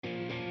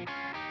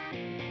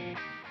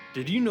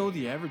Did you know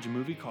the average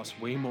movie costs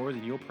way more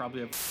than you'll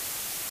probably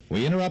have?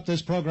 We interrupt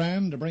this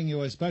program to bring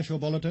you a special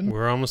bulletin.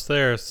 We're almost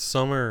there.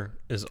 Summer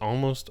is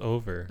almost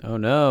over. Oh,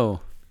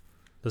 no.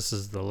 This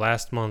is the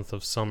last month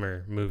of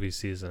summer movie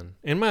season.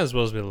 It might as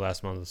well be the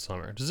last month of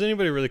summer. Does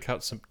anybody really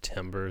count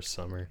September as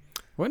summer?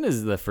 When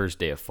is the first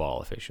day of fall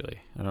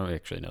officially? I don't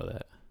actually know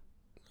that.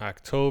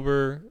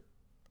 October.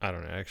 I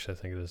don't know. Actually, I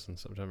think it is in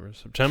September.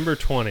 September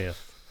 20th.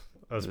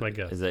 That's my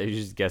guess. Is that you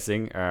just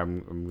guessing?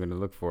 I'm going to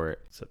look for it.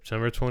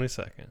 September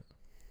 22nd.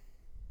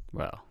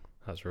 Well,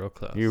 that was real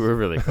close. you were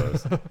really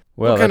close. Well,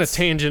 Well, what kind of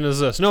tangent is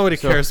this? Nobody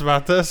cares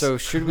about this. So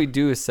should we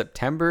do a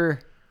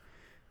September?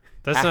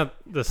 That's not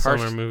the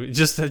summer movie.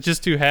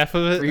 Just do half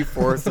of it.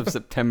 3/4 of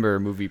September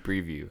movie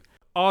preview.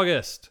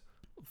 August.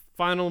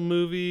 Final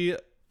movie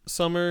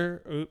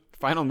summer.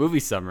 Final movie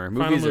summer.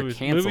 Movies are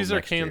canceled. Movies are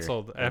next year,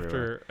 canceled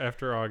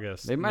after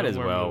August. They might No as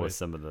more well movies. with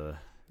some of the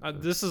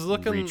this is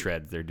looking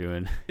retreads they're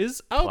doing.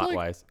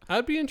 Plot-wise.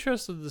 I'd be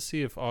interested to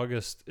see if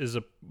August is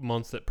a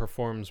month that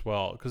performs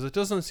well, because it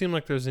doesn't seem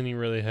like there's any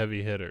really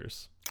heavy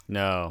hitters.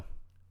 No.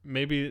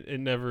 Maybe it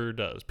never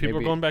does. People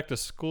are going back to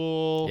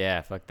school. Yeah,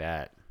 fuck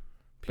that.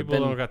 People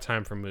don't got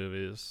time for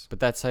movies.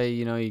 But that's how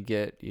you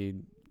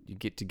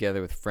get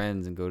together with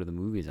friends and go to the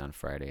movies on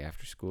Friday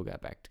after school got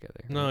back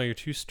together. No, you're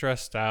too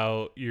stressed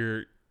out.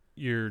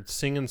 You're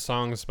singing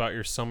songs about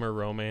your summer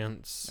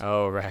romance.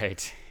 Oh,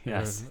 right.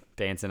 Yes.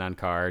 Dancing on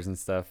cars and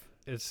stuff.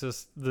 It's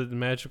just the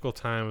magical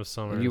time of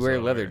summer. And you wear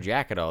a leather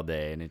jacket all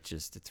day and it's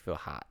real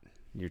hot.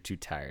 You're too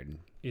tired.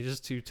 You're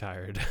just too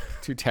tired.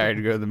 Too tired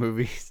to go to the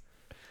movies.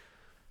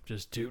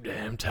 Just too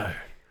damn tired.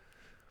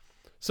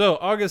 So,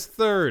 August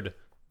 3rd,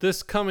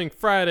 this coming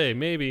Friday,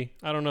 maybe.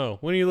 I don't know.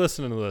 When are you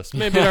listening to this?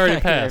 Maybe it already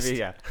passed. Maybe,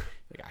 yeah.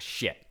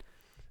 Shit.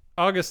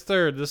 August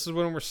 3rd, this is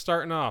when we're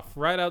starting off.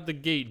 Right out the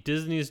gate,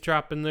 Disney's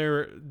going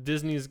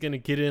to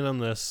get in on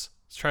this.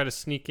 Let's try to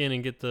sneak in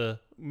and get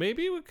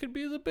maybe it could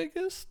be the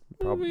biggest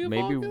movie of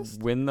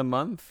August. Win the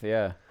month,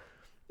 yeah.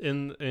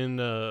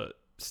 In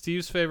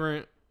Steve's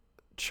favorite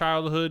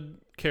childhood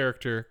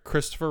character,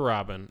 Christopher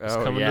Robin, is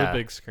coming to the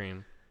big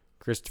screen.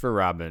 Christopher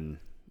Robin,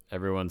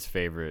 everyone's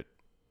favorite.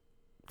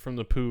 From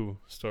the Pooh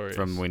stories.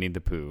 From Winnie the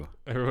Pooh.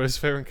 Everybody's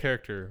favorite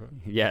character.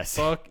 Yes.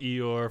 Fuck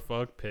Eeyore,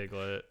 fuck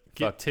Piglet.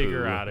 Get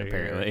Tigger out of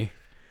apparently. here.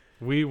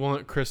 We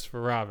want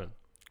Christopher Robin.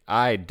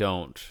 I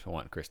don't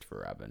want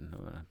Christopher Robin.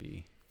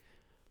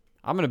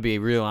 I'm gonna be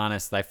real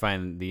honest. I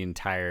find the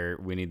entire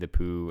Winnie the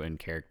Pooh and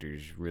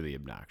characters really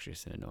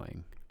obnoxious and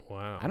annoying.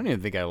 Wow. I don't even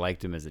think I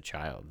liked him as a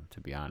child, to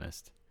be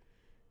honest.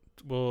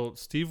 Well,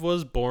 Steve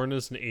was born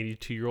as an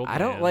 82-year-old man. I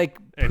don't like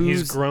Pooh's, and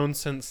he's grown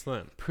since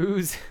then.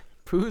 Pooh's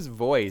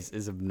voice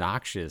is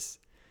obnoxious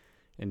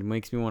and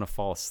makes me want to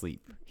fall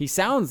asleep. He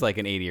sounds like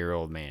an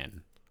 80-year-old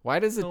man. Why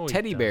does a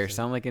teddy bear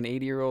sound like an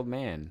 80-year-old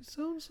man?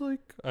 Sounds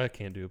like I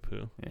can't do a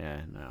Pooh.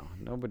 Yeah, no.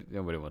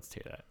 Nobody wants to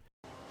hear that.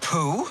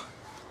 Pooh?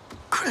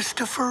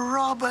 Christopher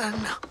Robin.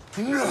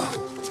 No.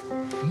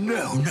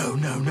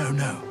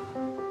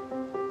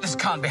 This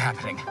can't be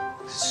happening.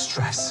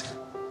 Stress.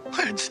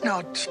 It's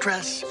not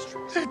stress.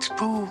 It's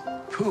Pooh.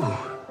 Pooh.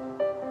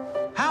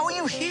 How are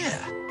you here?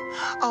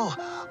 Oh,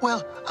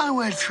 well, I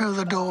went through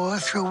the door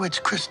through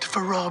which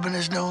Christopher Robin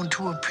is known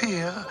to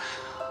appear,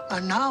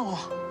 and now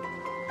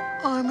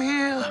I'm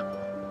here.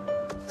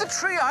 The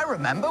tree I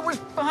remember was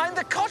behind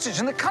the cottage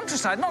in the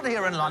countryside, not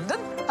here in London.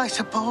 I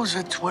suppose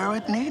it's where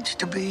it needs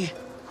to be.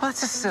 Well,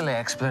 that's a silly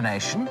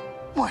explanation.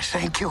 Why,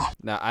 thank you.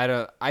 Now,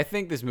 I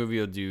think this movie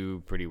will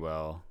do pretty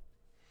well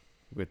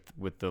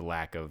with the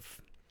lack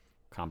of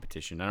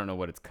competition. I don't know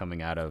what it's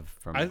coming out of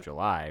from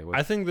July.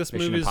 I think this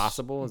Mission movie's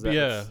Impossible. Is that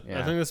yeah.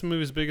 I think this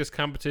movie's biggest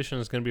competition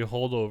is going to be a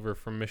holdover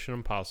from Mission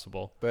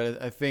Impossible.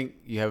 But I think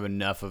you have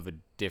enough of a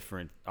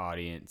different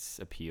audience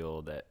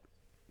appeal that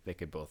they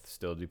could both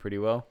still do pretty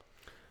well.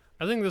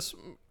 I think this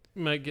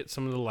might get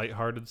some of the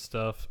lighthearted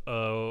stuff.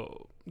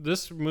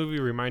 This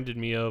movie reminded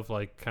me of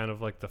kind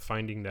of like the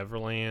Finding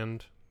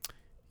Neverland.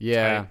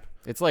 Yeah, type.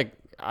 It's like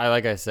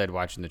I said,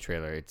 watching the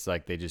trailer, it's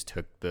like they just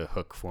took the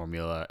Hook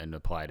formula and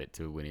applied it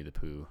to Winnie the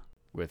Pooh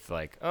with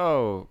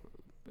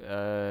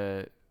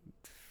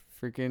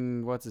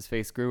freaking what's his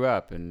face grew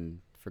up and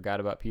forgot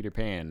about Peter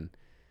Pan,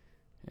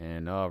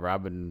 and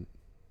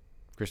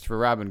Christopher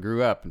Robin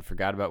grew up and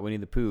forgot about Winnie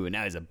the Pooh, and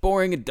now he's a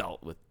boring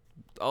adult with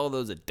all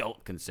those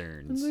adult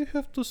concerns. And they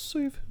have to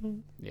save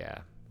him. Yeah.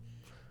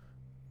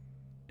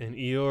 And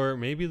Eeyore,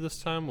 maybe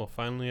this time, will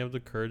finally have the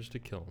courage to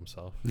kill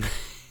himself.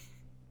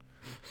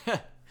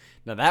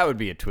 Now that would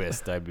be a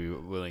twist I'd be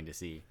willing to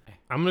see.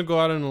 I'm going to go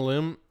out on a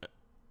limb,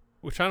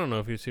 which I don't know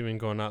if it's even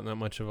going out on that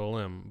much of a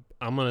limb.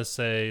 I'm going to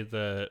say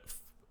that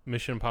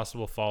Mission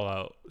Impossible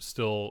Fallout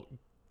still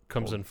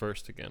comes in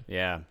first again.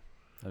 Yeah,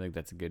 I think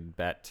that's a good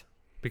bet.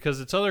 Because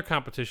it's other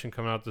competition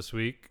coming out this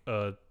week.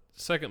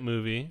 Second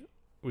movie,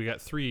 we got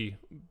 3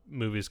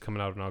 movies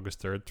coming out on August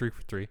 3rd, 3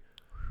 for 3.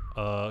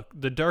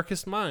 The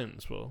Darkest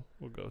Minds we'll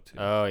go to.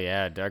 Oh,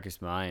 yeah,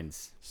 Darkest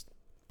Minds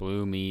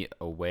blew me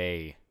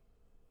away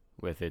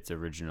with its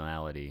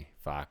originality,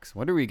 Fox.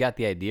 Wonder where you got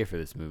the idea for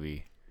this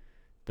movie,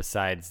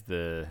 besides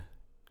the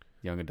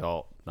young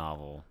adult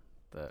novel.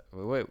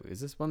 Wait, is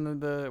this one of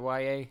the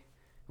YA?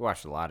 We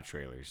watched a lot of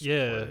trailers.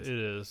 Yeah, it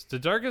is. The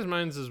Darkest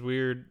Minds is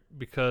weird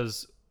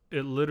because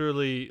it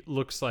literally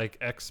looks like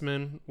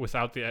X-Men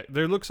without the...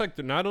 There looks like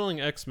they're not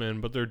only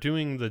X-Men, but they're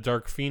doing the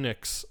Dark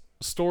Phoenix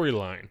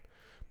storyline.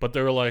 But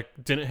they were like,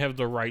 didn't have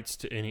the rights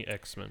to any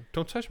X-Men.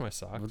 Don't touch my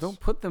socks. Well, don't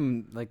put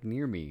them like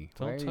near me.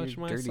 Don't touch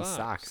my dirty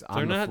socks on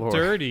They're the not floor.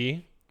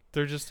 dirty.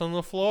 They're just on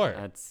the floor.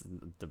 That's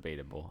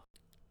debatable.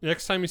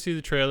 Next time you see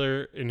the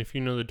trailer, and if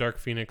you know the Dark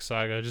Phoenix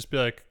saga, just be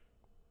like,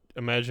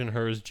 imagine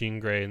her as Jean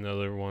Grey and the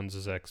other ones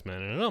as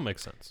X-Men, and it'll make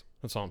sense.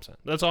 That's all I'm saying.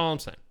 That's all I'm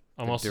saying.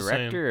 I'm The also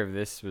director saying, of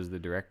this was the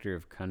director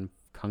of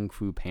Kung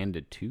Fu Panda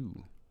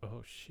 2.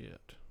 oh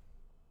shit.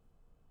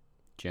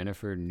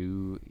 Jennifer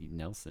New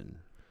Nelson.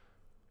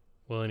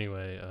 Well,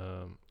 anyway,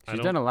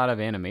 She's done a lot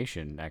of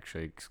animation,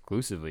 actually,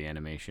 exclusively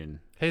animation.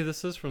 Hey,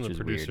 this is from the which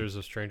is producers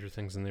of Stranger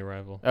Things and The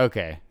Arrival.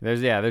 Okay,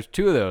 there's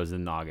 2 of those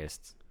in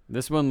August.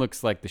 This one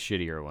looks like the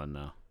shittier one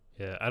though.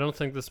 Yeah, I don't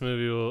think this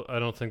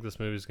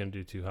movie's gonna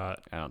do too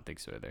hot. I don't think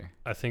so either.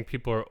 I think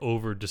people are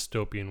over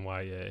dystopian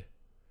YA.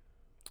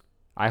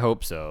 I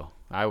hope so.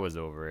 I was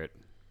over it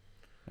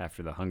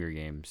after the Hunger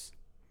Games.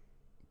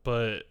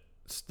 But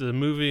the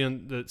movie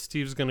that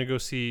Steve's gonna go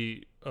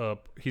see,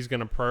 he's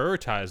gonna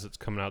prioritize that's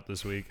coming out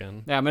this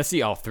weekend. Yeah, I'm gonna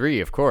see all 3,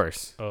 of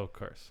course. Oh, of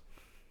course.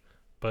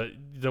 But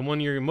the one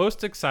you're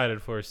most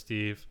excited for,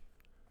 Steve,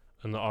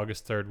 on the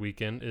August 3rd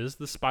weekend is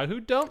The Spy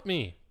Who Dumped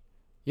Me.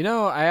 You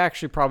know, I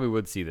actually probably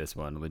would see this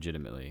one,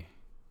 legitimately.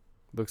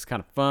 Looks kind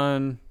of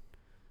fun.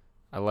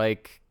 I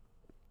like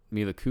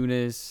Mila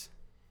Kunis.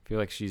 I feel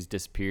like she's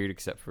disappeared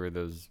except for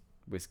those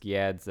whiskey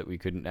ads that we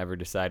couldn't ever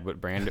decide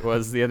what brand it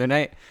was the other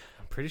night.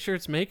 I'm pretty sure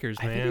it's Makers,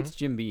 man. I think it's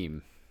Jim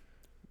Beam.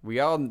 We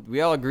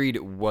all agreed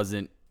it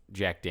wasn't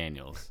Jack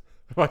Daniels.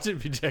 Watch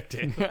it be Jack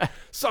Daniels.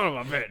 Son of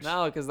a bitch.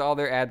 No, because all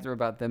their ads are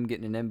about them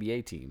getting an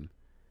NBA team.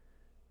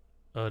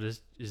 Oh,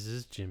 is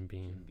this Jim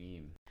Beam? Jim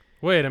Beam.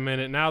 Wait a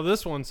minute. Now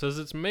this one says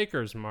it's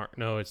Maker's Mark.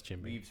 No, it's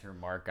Jim Beam. Leaves her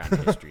mark on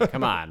history.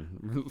 Come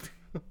on.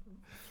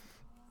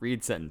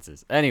 Read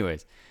sentences.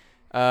 Anyways.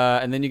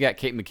 And then you got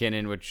Kate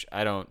McKinnon, which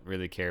I don't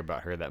really care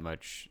about her that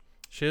much.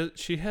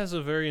 She has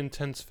a very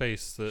intense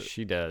face that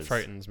she does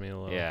frightens me a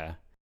little. Yeah.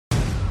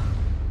 God,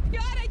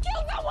 I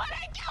killed someone!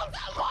 I killed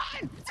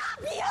someone! Stop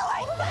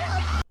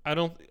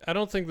yelling! I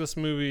don't think this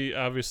movie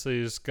obviously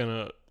is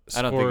gonna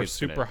I don't think score it's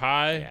super gonna-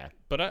 high. yeah.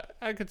 But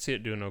I could see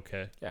it doing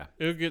okay. Yeah.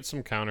 It'll get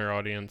some counter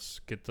audience,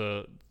 get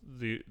the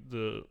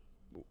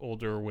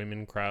older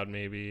women crowd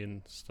maybe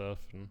and stuff,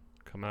 and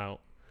come out,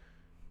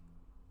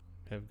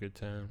 have a good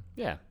time.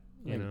 Yeah.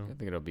 You know. I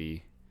think it'll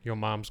be... Your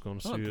mom's going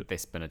to I don't see think it. they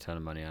spent a ton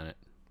of money on it.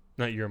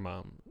 Not your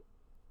mom.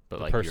 But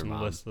The like person your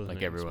mom. listed Like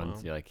as everyone's...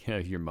 mom. You're like,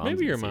 your mom.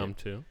 Maybe your mom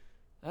too.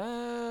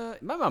 My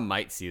mom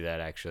might see that,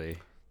 actually.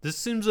 This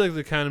seems like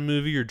the kind of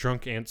movie your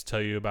drunk aunts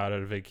tell you about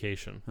at a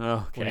vacation.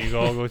 Oh, okay. When you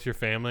all go with your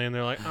family and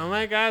they're like, "Oh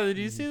my god, did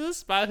you see the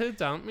Spy Who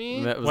Dumped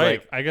Me?" That was Wait,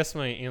 like- I guess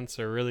my aunts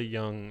are really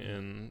young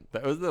and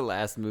That was the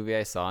last movie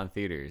I saw in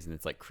theaters, and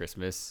it's like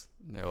Christmas.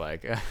 And they're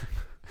like,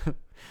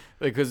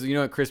 because you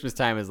know at Christmas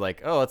time is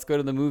like, oh, let's go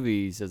to the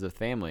movies as a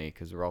family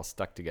because we're all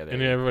stuck together.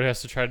 and everybody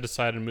has to try to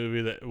decide a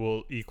movie that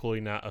will equally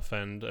not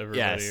offend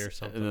everybody or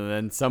something. And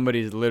then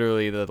somebody's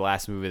literally the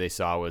last movie they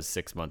saw was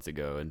 6 months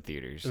ago in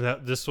theaters.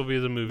 This will be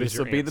the movie. This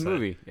will be the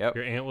movie. Yep.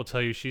 Your aunt will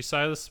tell you she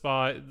saw the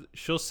spy.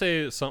 She'll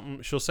say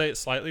something. She'll say it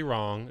slightly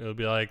wrong. It'll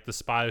be like the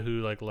spy who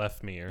like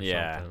left me or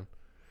something.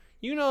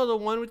 You know, the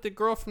one with the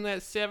girl from that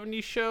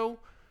 '70s show.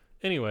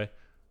 Anyway,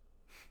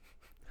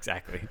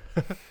 Exactly.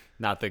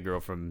 Not the girl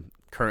from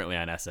currently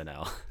on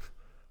SNL.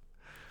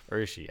 Or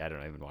is she? I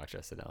don't even watch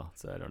SNL,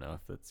 so I don't know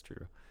if that's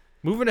true.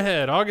 moving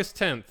ahead, August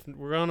 10th.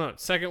 We're on a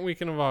second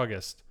weekend of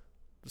August.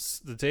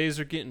 The days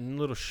are getting a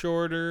little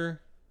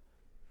shorter.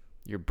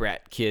 Your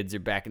brat kids are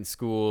back in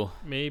school,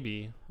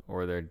 Maybe.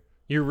 or they're...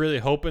 You're really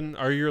hoping?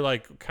 Are you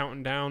like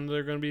counting down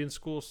they're going to be in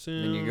school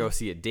soon? Then you go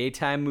see a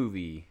daytime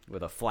movie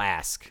with a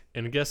flask.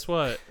 And guess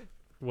what?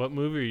 What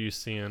movie are you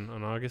seeing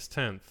on August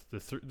 10th?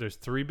 There's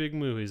 3 big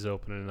movies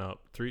opening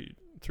up.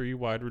 Three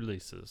wide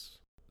releases.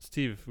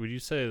 Steve, would you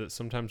say that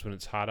sometimes when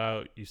it's hot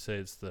out, you say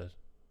it's the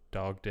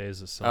dog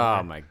days of summer?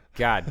 Oh my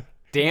god.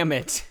 Damn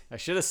it. I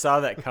should have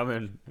saw that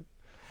coming.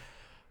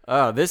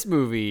 Oh, this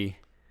movie.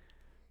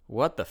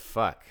 What the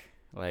fuck?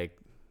 Like,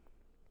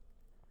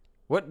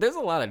 what? There's a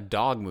lot of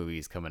dog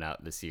movies coming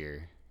out this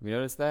year. You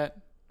notice that?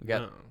 We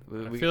got.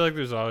 No, I feel like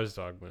there's always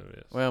dog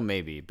movies. Well,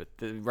 maybe, but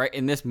right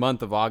in this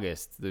month of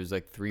August, there's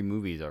like 3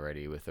 movies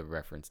already with a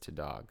reference to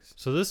dogs.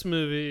 So this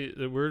movie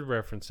that we're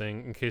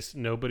referencing, in case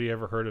nobody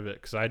ever heard of it,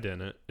 because I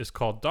didn't, is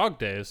called Dog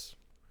Days,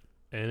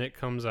 and it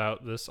comes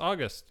out this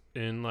August,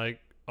 in like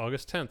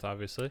August 10th,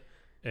 obviously.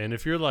 And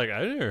if you're like,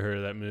 I never heard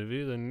of that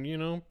movie, then you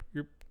know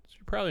you're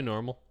probably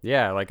normal.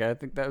 Yeah, like I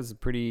think that was a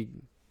pretty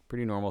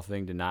normal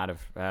thing to not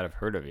have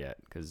heard of yet.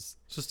 Cause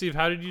So Steve,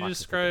 how did you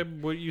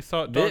describe what you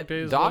thought Dog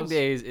Days was? Dog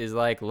Days is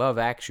like Love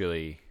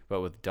Actually,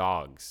 but with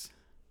dogs,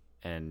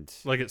 and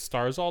Like it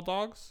stars all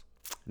dogs?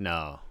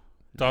 no.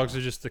 Dogs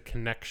are just the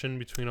connection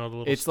between all the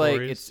little It's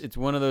stories? like it's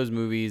one of those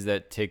movies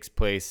that takes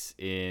place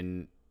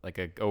in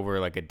over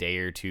like a day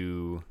or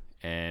two,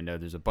 and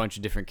there's a bunch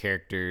of different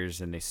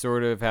characters, and they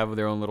sort of have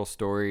their own little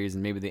stories,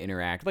 and maybe they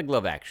interact, like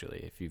Love Actually,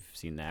 if you've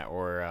seen that,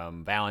 or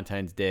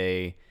Valentine's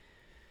Day.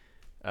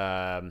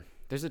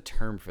 There's a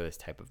term for this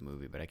type of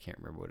movie, but I can't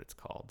remember what it's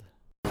called.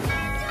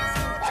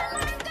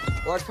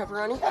 Large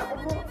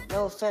pepperoni?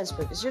 No offense,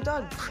 but is your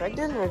dog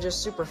pregnant or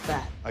just super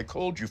fat? I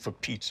called you for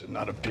pizza,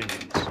 not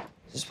opinions.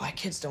 This is why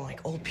kids don't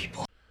like old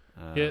people.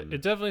 Yeah,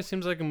 it definitely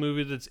seems like a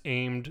movie that's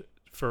aimed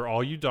for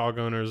all you dog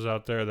owners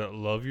out there that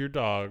love your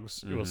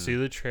dogs. You will see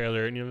the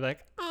trailer and you're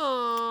like,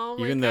 oh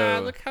my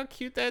God, look how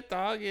cute that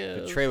dog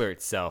is. The trailer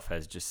itself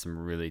has just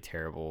some really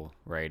terrible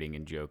writing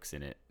and jokes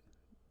in it.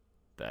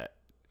 That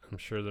I'm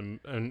sure they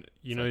like,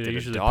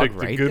 usually pick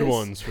the good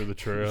ones for the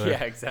trailer.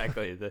 Yeah,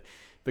 exactly.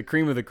 The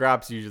cream of the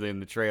crop's usually in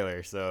the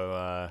trailer,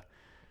 so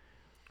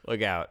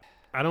look out.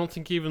 I don't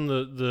think even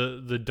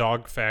the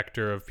dog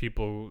factor of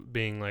people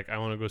being like, I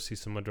want to go see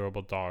some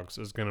adorable dogs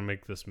is going to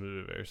make this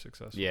movie very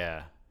successful.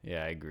 Yeah,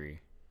 I agree.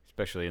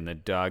 Especially in the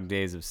dog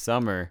days of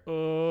summer.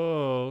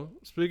 Oh,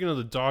 speaking of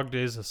the dog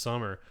days of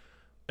summer,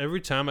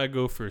 every time I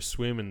go for a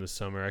swim in the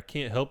summer, I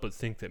can't help but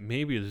think that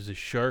maybe there's a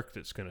shark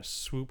that's going to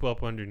swoop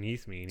up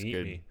underneath me and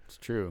eat me. It's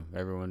true.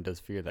 Everyone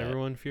does fear that.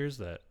 Everyone fears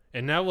that.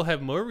 And now we'll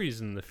have more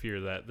reason to fear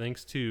that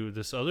thanks to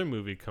this other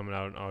movie coming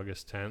out on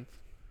August 10th.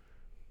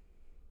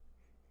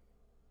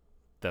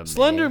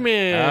 Slender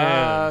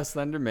Man.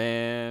 Slender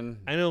Man.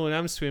 I know when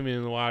I'm swimming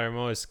in the water, I'm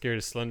always scared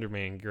of Slender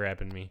Man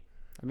grabbing me.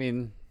 I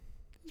mean,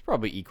 there's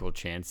probably equal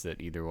chance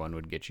that either one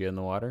would get you in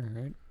the water,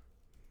 right?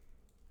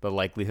 The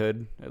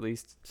likelihood, at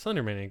least.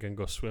 Slender Man ain't gonna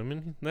go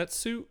swimming in that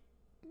suit.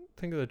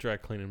 Think of the dry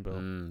cleaning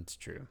bill. It's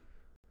true.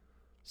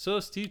 So,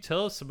 Steve,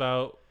 tell us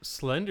about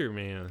Slender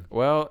Man.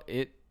 Well,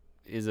 it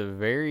is a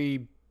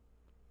very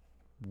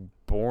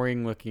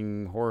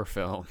boring-looking horror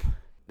film.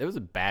 There was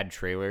a bad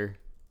trailer.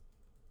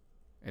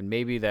 And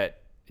maybe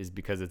that is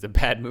because it's a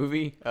bad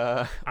movie.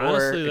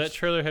 Honestly, that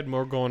trailer had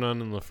more going on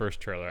than the first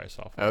trailer I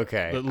saw.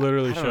 Okay. That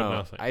literally I don't showed know.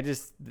 nothing.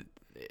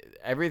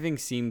 Everything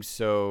seemed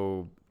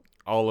so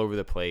all over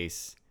the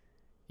place.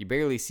 You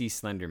barely see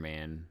Slender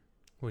Man.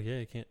 Well, yeah,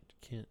 you can't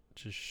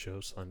just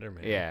show Slender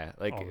Man. Yeah,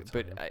 all the time.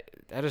 but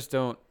I just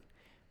don't.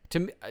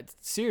 To me,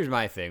 here's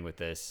my thing with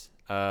this.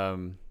 If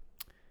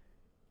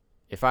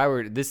I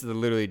were, this is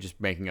literally just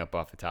making up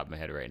off the top of my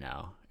head right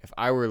now. If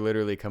I were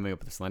literally coming up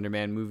with a Slender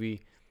Man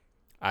movie,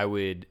 I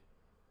would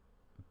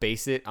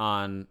base it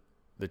on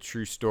the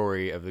true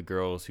story of the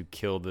girls who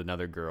killed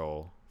another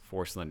girl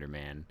for Slender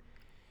Man,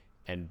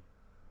 and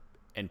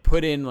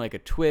put in like a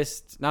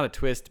twist, not a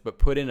twist, but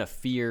put in a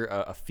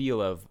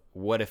feel of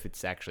what if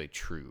it's actually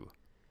true.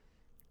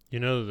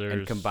 There's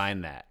and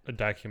combine that. A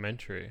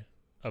documentary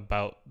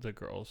about the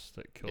girls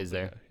that killed. Is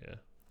there? Guy. Yeah,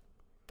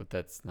 but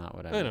that's not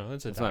what I know.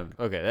 It's a doc.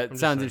 Okay. That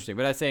sounds interesting,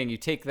 but I'm saying you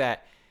take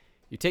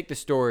the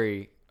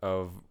story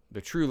of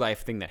the true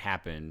life thing that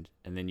happened,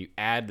 and then you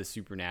add the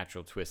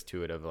supernatural twist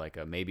to it of like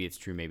a maybe it's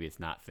true, maybe it's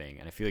not thing.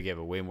 And I feel like you have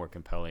a way more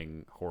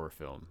compelling horror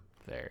film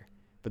there.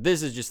 But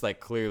this is just like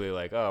clearly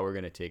like, oh,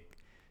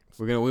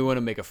 we want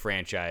to make a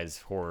franchise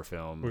horror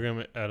film. We're going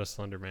to add a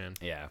Slender Man.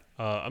 Yeah.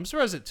 I'm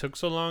surprised it took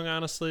so long,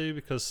 honestly,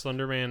 because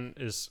Slender Man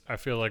I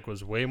feel like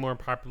was way more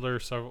popular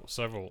several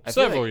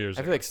years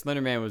ago. I feel like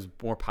Slender Man was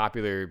more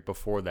popular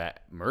before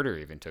that murder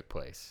even took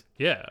place.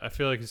 Yeah, I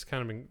feel like it's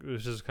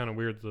just kind of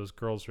weird that those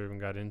girls even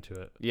got into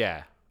it.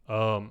 Yeah.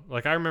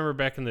 Like I remember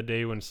back in the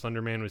day when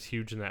Slender Man was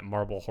huge and that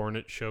Marble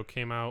Hornet show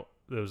came out.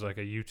 There was like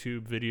a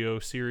YouTube video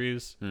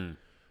series. And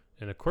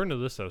according to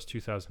this, that was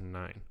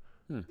 2009.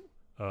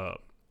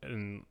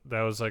 And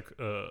that was like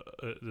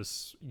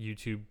this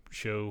YouTube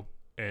show,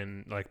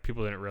 and like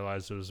people didn't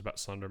realize it was about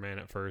Slender Man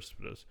at first,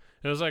 but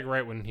it was like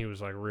right when he was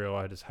like real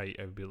at his height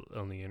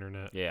on the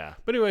internet. Yeah.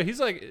 But anyway, he's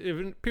like,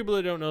 even people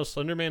that don't know,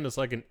 Slender Man is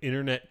like an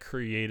internet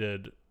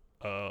created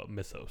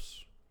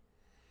mythos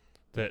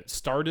that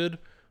started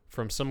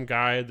from some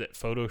guy that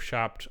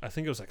photoshopped, I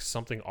think it was like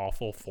Something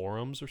Awful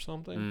forums or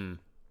something.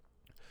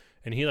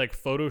 And he like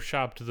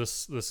photoshopped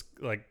this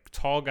like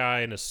tall guy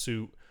in a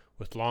suit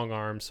with long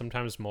arms,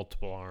 sometimes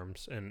multiple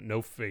arms, and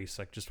no face,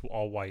 like just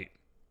all white,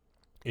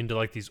 into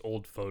like these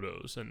old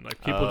photos, and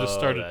like people just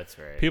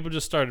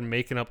started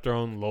making up their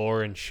own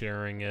lore and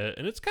sharing it,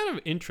 and it's kind of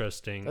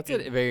interesting. That's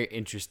a very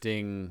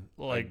interesting,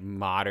 like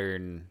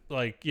modern,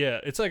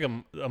 it's like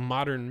a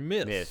modern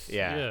myth.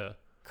 Yeah.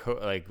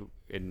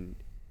 And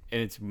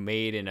it's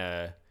made in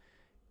a,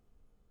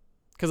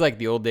 because like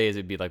the old days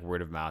it'd be like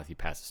word of mouth, you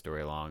pass a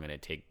story along, and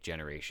it'd take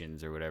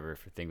generations or whatever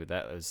for thing, but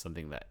that was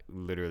something that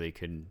literally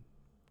could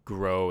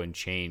grow and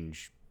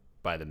change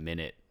by the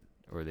minute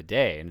or the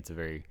day, and it's a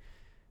very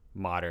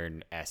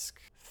modern-esque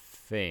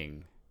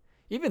thing.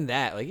 Even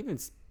that, like even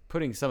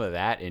putting some of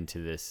that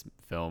into this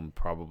film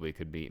probably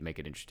could make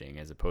it interesting,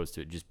 as opposed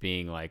to it just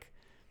being like,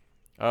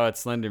 oh,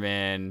 it's Slender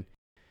Man.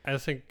 I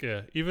think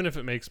even if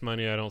it makes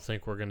money, I don't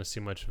think we're going to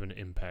see much of an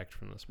impact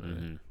from this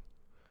movie.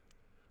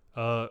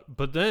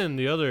 But then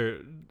the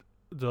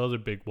other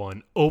big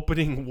one,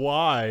 opening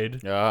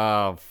wide.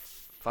 Oh,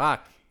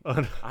 fuck. I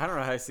don't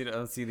know how I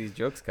don't see these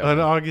jokes coming. On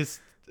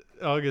August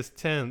August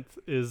 10th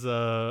is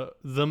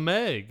The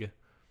Meg.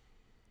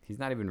 He's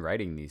not even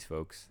writing these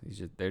folks. He's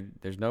just there.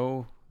 There's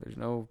no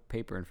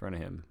paper in front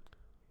of him.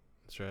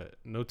 That's right.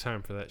 No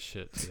time for that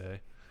shit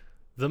today.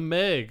 The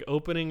Meg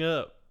opening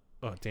up.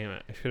 Oh, damn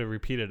it. I should have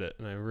repeated it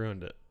and I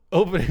ruined it.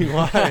 Opening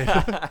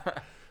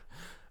wide.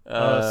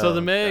 So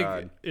The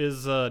Meg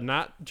is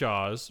not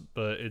Jaws,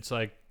 but it's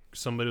like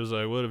somebody was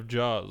like, what if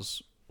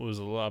Jaws was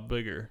a lot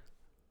bigger?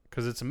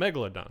 Because it's a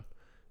megalodon.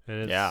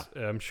 And it's,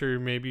 I'm sure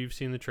maybe you've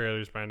seen the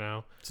trailers by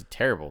now. It's a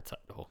terrible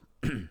title.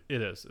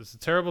 It is. It's a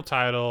terrible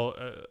title,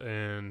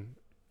 and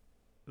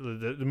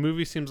the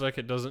movie seems like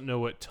it doesn't know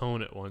what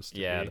tone it wants to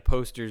be. Yeah, the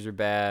posters are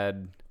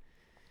bad.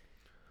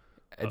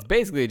 It's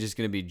basically just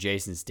going to be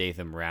Jason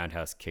Statham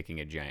roundhouse kicking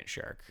a giant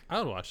shark. I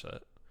would watch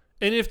that.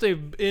 And if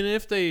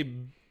they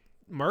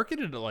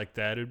marketed it like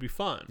that, it'd be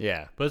fun.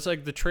 Yeah. But it's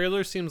like the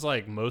trailer seems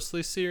like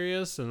mostly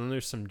serious, and then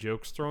there's some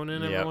jokes thrown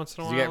in every once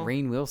in a while. You got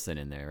Rainn Wilson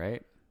in there,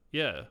 right?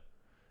 Yeah.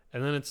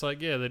 And then it's like,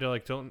 they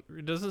don't.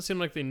 It doesn't seem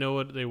like they know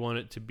what they want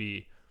it to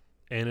be.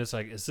 And it's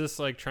like, is this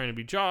like trying to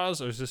be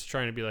Jaws, or is this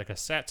trying to be like a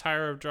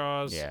satire of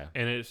Jaws? Yeah.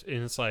 And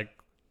it's like,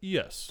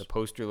 yes. The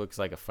poster looks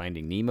like a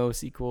Finding Nemo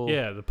sequel.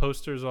 Yeah, the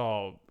poster's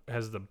all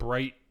has the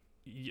bright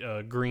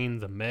green,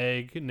 the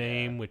Meg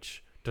name,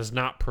 which does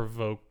not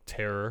provoke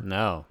terror.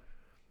 No.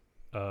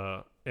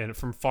 And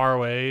from far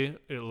away,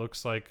 it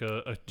looks like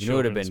a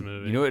children's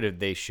movie. You know what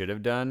they should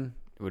have done?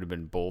 It would have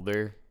been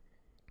bolder.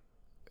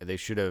 They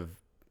should have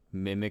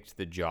mimicked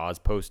the Jaws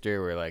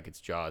poster where like it's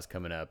Jaws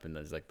coming up and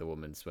there's like the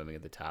woman swimming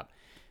at the top,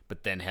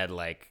 but then had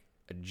like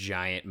a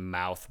giant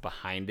mouth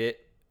behind it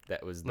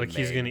that was like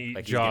he's gonna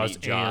eat Jaws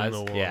and the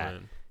woman. Yeah.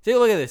 Take a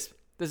look at this.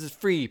 This is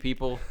free,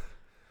 people.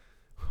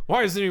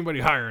 Why isn't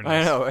anybody hiring us?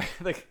 I know.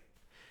 Like,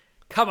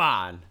 come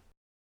on.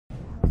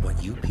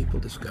 What you people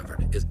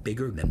discovered is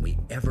bigger than we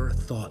ever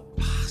thought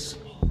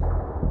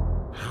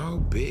possible. How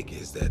big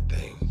is that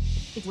thing?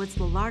 It was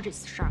the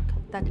largest shark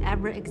that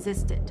ever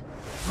existed.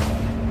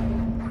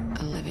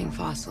 A living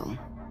fossil.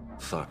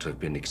 Thought to have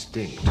been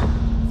extinct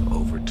for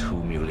over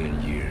 2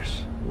 million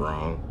years.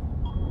 Wrong.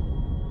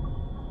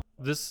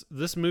 This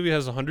movie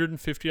has a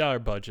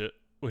 $150 budget,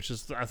 which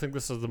is, I think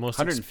this is the most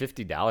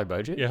 $150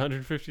 budget? Yeah,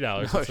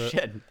 $150. Oh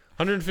shit.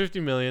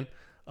 $150 million.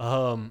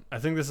 I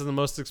think this is the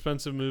most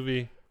expensive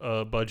movie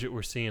budget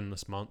we're seeing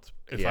this month,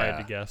 if I had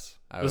to guess.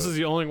 This is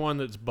the only one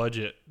that's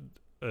budget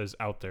is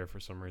out there for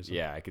some reason.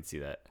 Yeah, I could see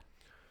that.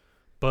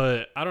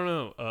 But I don't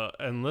know.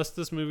 Unless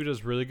this movie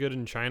does really good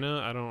in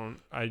China,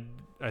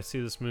 I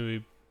see this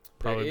movie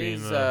probably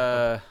being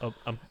a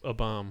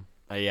bomb.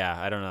 Yeah,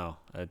 I don't know.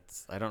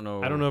 I don't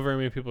know. I don't know very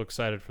many people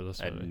excited for this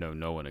movie. I know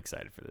no one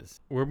excited for this.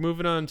 We're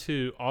moving on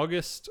to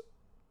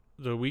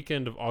the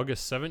weekend of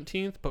August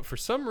 17th, but for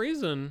some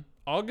reason,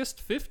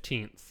 August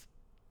 15th,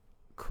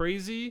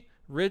 Crazy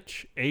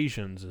Rich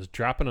Asians is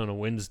dropping on a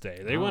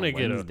Wednesday. They want to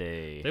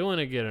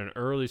get an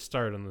early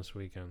start on this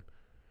weekend.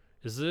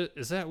 Is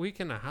that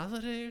weekend a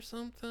holiday or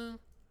something?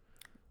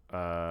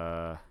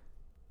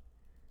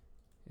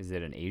 Is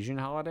it an Asian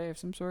holiday of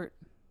some sort?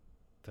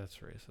 That's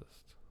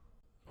racist.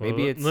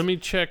 Maybe it's. Let me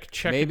check.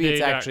 Maybe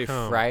it's actually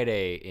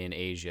Friday in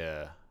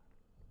Asia,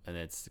 and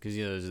it's because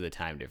those are the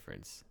time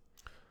difference.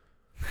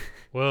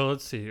 Well,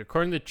 let's see.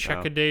 According to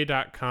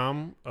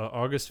checkaday.com,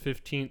 August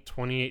 15th,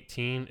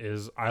 2018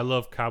 is I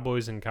Love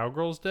Cowboys and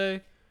Cowgirls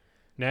Day,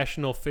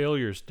 National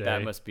Failures Day.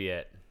 That must be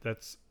it.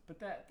 That's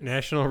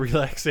National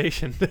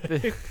Relaxation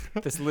Day.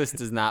 This list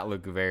does not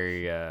look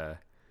very.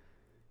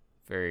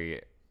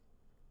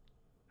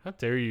 How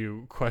dare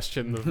you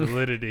question the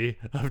validity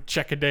of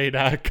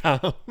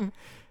checkaday.com?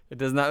 It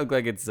does not look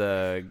like it's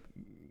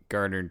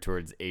garnered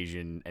towards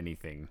Asian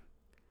anything.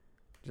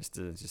 Just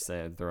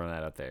throwing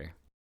that out there.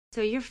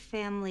 So your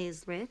family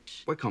is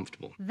rich? We're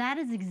comfortable. That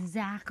is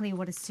exactly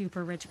what a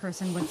super rich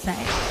person would say.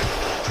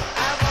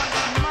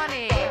 I want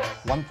money.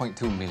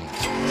 1.2 million.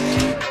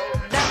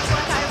 That's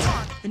what I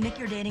want. The Nick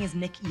you're dating is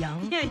Nick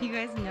Young? Yeah, you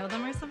guys know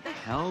them or something?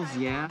 Hells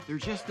yeah. They're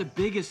just the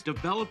biggest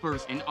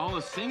developers in all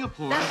of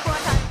Singapore. That's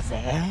what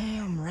I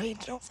Damn,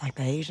 Rachel. It's like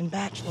the Asian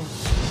Bachelor.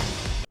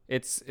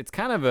 It's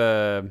kind of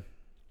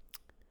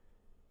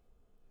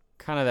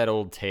that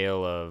old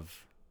tale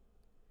of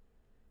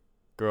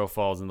girl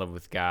falls in love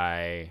with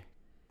guy,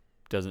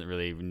 doesn't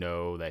really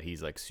know that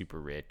he's like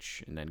super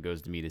rich, and then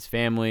goes to meet his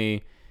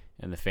family,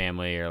 and the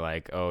family are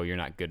like, oh, you're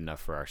not good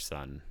enough for our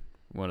son.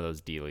 One of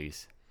those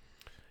dealies.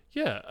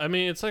 Yeah, I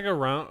mean, it's like a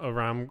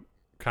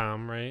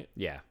rom-com, right?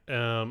 Yeah.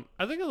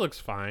 I think it looks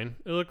fine.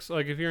 It looks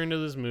like, if you're into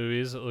these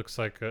movies, it looks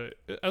like I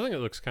think it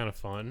looks kind of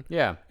fun.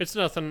 Yeah. It's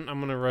nothing I'm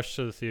going to rush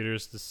to the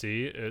theaters to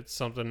see. It's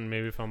something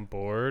maybe if I'm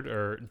bored,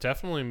 or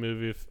definitely a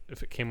movie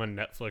if it came on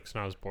Netflix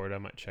and I was bored, I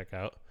might check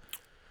out.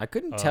 I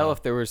couldn't tell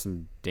if there were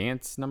some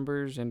dance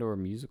numbers and or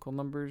musical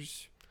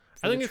numbers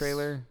for the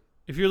trailer.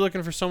 If you're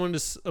looking for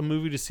a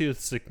movie to see with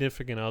a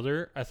significant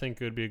other, I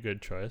think it would be a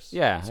good choice.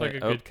 Yeah. It's like a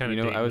good kind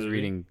of date I was movie.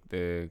 reading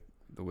the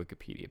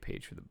Wikipedia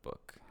page for the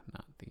book,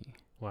 not the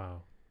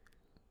Wow.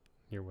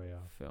 You're way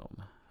off.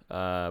 Film.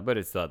 But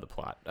it's the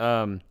plot.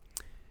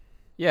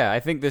 Yeah,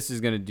 I think this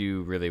is going to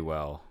do really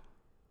well.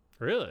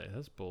 Really?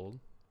 That's bold.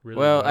 Really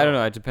well, I don't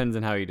know. It depends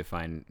on how you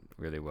define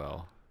really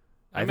well.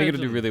 I think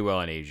it'll do really well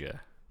in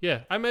Asia.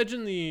 Yeah, I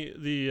imagine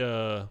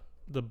the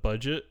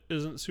budget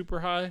isn't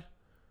super high,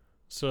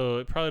 so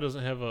it probably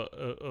doesn't have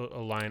a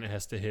line it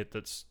has to hit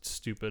that's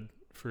stupid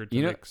for it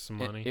to make some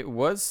money. It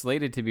was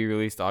slated to be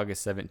released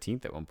August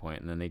 17th at one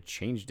point, and then they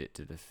changed it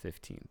to the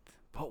 15th.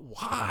 But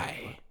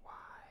why?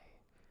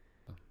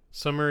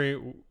 Summary,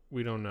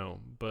 we don't know,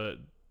 but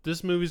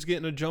this movie's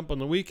getting a jump on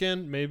the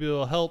weekend. Maybe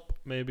it'll help.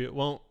 Maybe it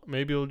won't.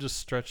 Maybe it'll just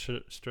stretch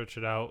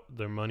it out,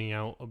 their money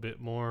out a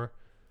bit more.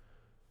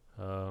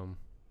 But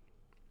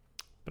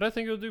I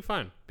think it'll do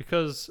fine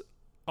because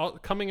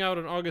coming out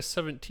on August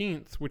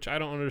 17th, which I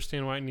don't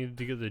understand why I needed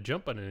to get the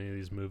jump on any of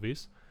these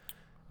movies,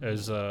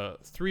 there's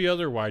 3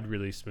 other wide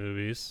release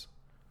movies.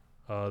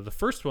 The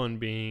first one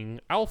being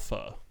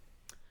Alpha.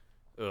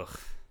 Ugh.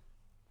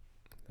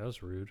 That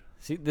was rude.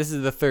 See, this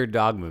is the third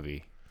dog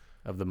movie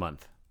of the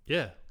month.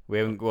 Yeah. We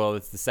haven't. Well,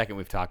 it's the second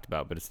we've talked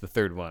about, but it's the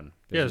third one.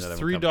 There's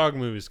 3 dog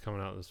movies coming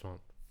out this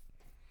month.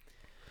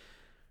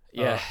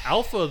 Yeah.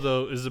 Alpha,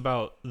 though, is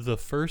about the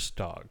first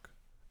dog.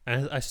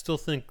 And I still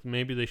think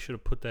maybe they should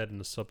have put that in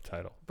the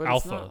subtitle. But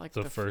Alpha, like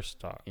the first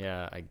dog.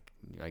 Yeah, I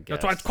guess.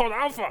 That's why it's called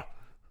Alpha.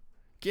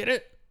 Get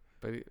it?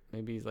 But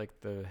maybe he's like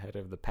the head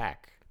of the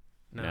pack.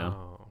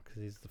 No,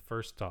 because he's the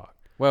first dog.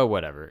 Well,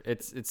 whatever.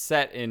 It's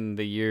set in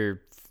the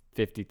year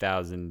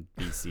 50,000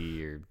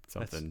 BC or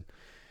something.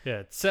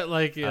 It's set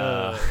like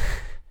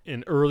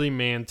in early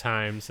man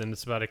times, and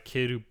it's about a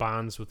kid who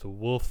bonds with a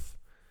wolf,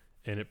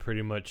 and it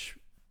pretty much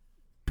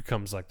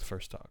becomes like the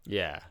first dog.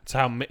 Yeah.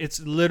 It's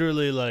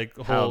literally like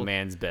how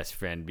man's best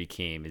friend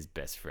became his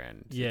best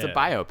friend. Yeah. It's a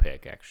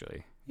biopic,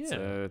 actually. Yeah.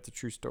 It's a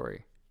true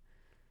story.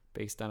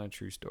 Based on a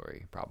true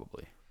story,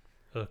 probably.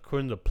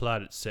 According to the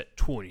plot, it's set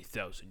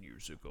 20,000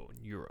 years ago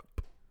in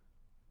Europe.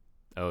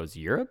 Oh, it's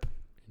Europe?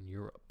 In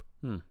Europe.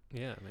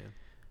 Yeah, man.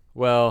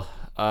 Well,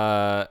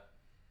 I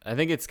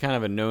think it's kind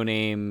of a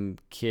no-name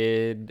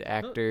kid,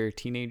 actor,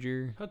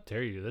 teenager. How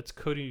dare you? That's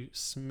Cody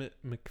Smith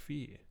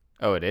McPhee.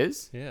 Oh, it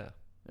is? Yeah.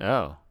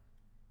 Oh.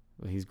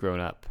 Well, he's grown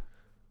up.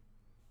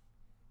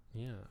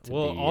 Yeah.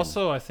 Well,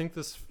 also, I think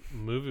this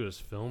movie was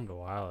filmed a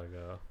while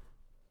ago.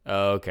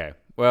 Oh, okay.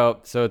 Well,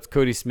 so it's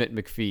Cody Smith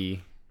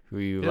McPhee,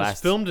 who It was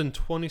filmed in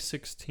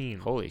 2016.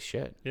 Holy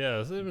shit.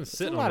 Yeah, they've been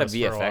sitting There's a lot on of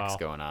this for a VFX while.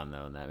 going on,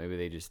 though, in that. Maybe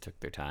they just took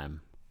their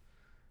time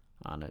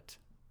on it.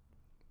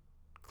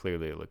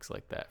 Clearly, it looks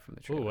like that from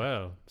the trailer. Oh,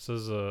 wow. It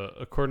says,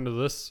 according to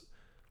this,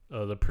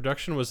 the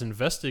production was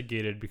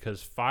investigated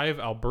because 5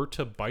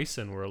 Alberta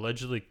bison were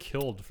allegedly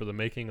killed for the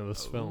making of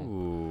this film.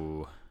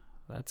 Ooh,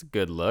 that's a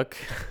good look.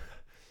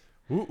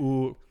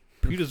 Ooh,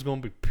 Peter's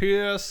gonna be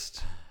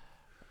pissed.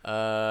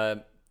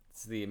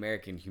 It's the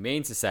American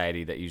Humane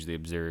Society that usually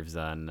observes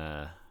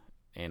on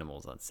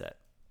animals on set,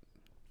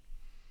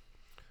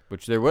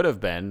 which there would have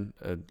been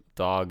a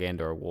dog and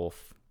or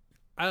wolf,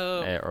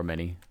 or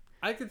many.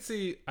 I could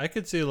see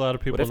a lot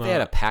of people. What if they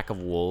had a pack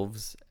of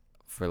wolves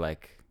for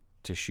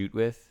to shoot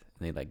with,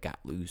 and they got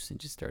loose and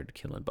just started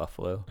killing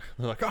buffalo?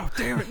 They're like, oh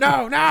damn it,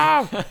 no,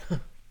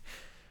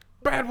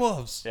 bad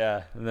wolves.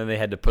 Yeah, and then they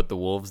had to put the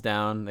wolves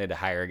down. They had to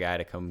hire a guy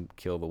to come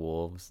kill the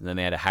wolves, and then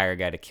they had to hire a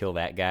guy to kill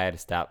that guy to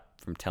stop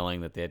from telling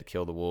that they had to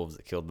kill the wolves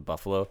that killed the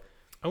buffalo.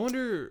 I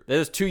wonder.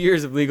 There's 2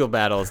 years of legal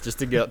battles just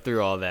to get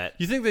through all that.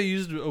 You think they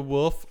used a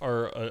wolf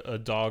or a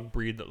dog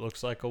breed that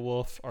looks like a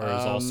wolf, or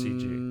is all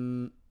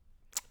CG?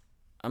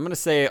 I'm gonna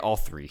say all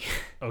 3.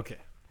 Okay.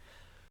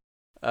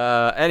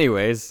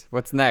 Anyways,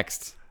 what's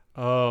next?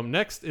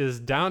 Next is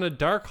Down a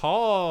Dark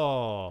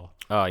Hall.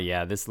 Oh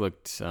yeah, this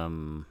looked It's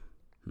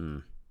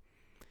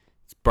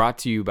brought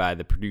to you by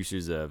the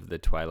producers of the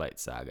Twilight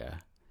Saga.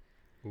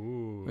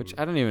 Ooh. Which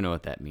I don't even know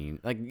what that means.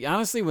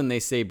 Honestly, when they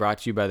say brought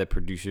to you by the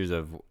producers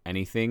of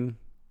anything,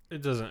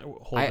 it doesn't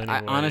hold any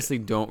I weight. honestly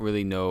don't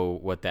really know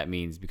what that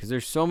means, because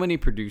there's so many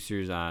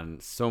producers on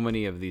so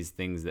many of these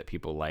things that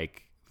people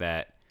like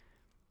that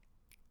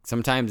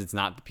sometimes it's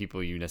not the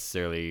people you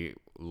necessarily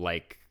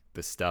like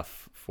the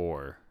stuff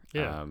for.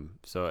 Yeah.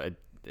 So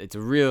it's a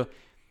real,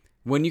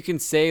 when you can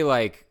say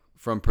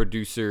from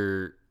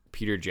producer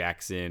Peter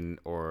Jackson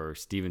or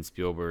Steven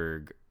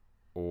Spielberg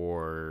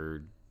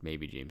or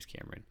maybe James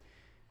Cameron,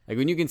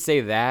 when you can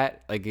say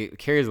that, it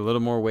carries a little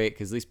more weight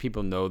because at least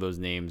people know those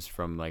names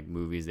from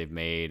movies they've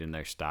made and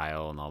their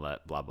style and all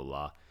that blah blah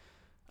blah.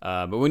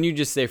 But when you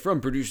just say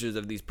from producers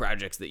of these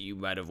projects that you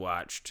might have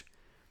watched,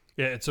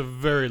 yeah, it's a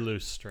very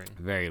loose string.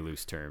 Very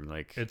loose term.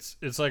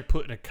 It's like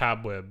putting a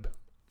cobweb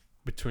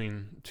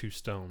between 2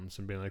 stones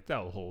and being like,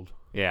 that will hold.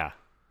 Yeah.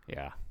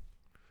 Yeah.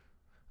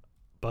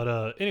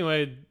 But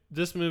anyway,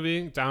 this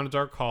movie, Down a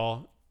Dark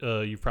Hall,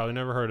 you've probably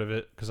never heard of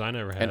it because I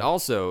never have. And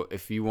also,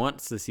 if you want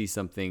to see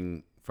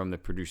something from the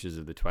producers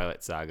of the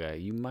Twilight Saga,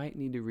 you might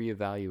need to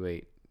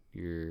reevaluate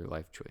your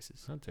life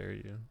choices. How dare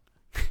you?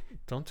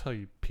 Don't tell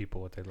you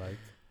people what they like.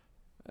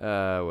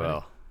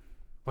 Well.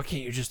 Why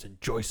can't you just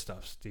enjoy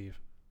stuff, Steve?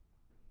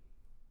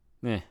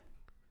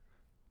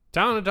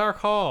 Down a Dark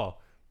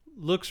Hall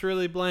looks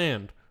really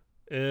bland.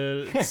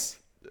 It's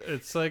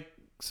like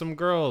some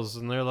girls,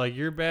 and they're like,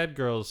 "You're bad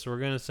girls, so we're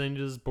gonna send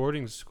you to this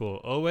boarding school."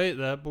 Oh wait,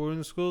 that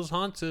boarding school's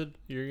haunted.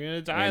 You're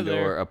gonna die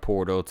there. Or a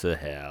portal to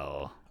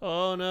hell.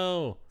 Oh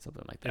no,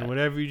 something like that. And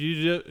whatever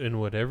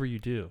you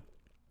do,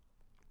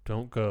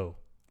 don't go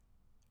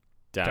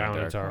down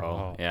a dark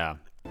hall. Yeah.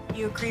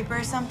 You a creeper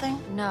or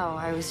something? No,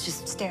 I was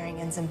just staring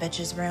in some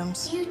bitches'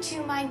 rooms. Do you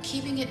two mind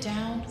keeping it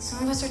down?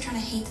 Some of us are trying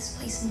to hate this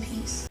place in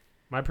peace.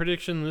 My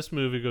prediction: this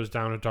movie goes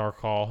down a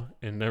dark hall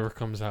and never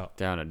comes out.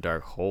 Down a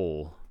dark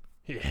hole.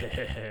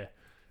 Yeah.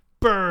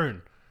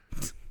 Burn.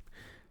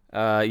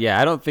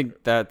 Yeah, I don't think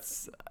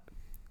it's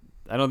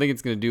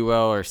gonna do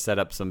well or set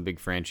up some big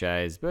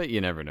franchise, but you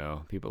never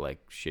know. People like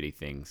shitty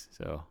things,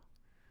 so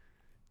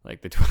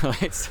like the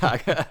Twilight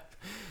Saga.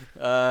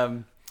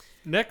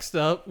 Next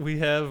up, we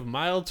have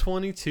Mile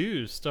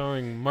 22,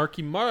 starring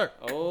Marky Mark.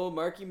 Oh,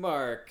 Marky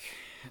Mark.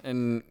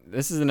 And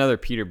this is another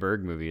Peter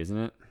Berg movie, isn't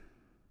it?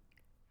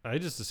 I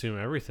just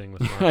assume everything was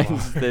Mark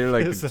Wahlberg. They're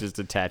like just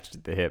attached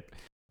at the hip.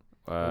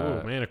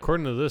 Oh, man.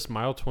 According to this,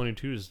 Mile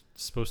 22 is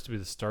supposed to be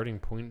the starting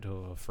point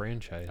to a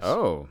franchise.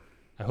 Oh.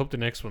 I hope the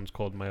next one's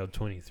called Mile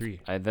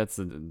 23.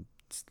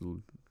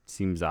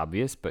 Seems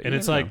obvious, but and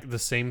it's like the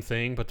same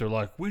thing, but they're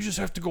like, we just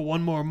have to go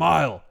one more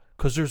mile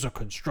because there's a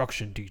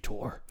construction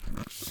detour.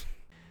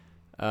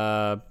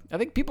 I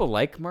think people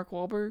like Mark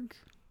Wahlberg.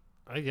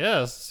 I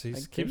guess he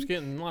keeps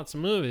getting lots of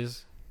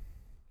movies.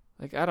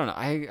 Like, I don't know.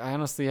 I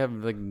honestly have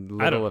like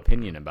little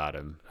opinion about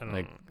him.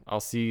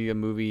 I'll see a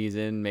movie he's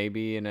in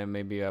maybe, and then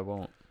maybe I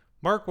won't.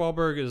 Mark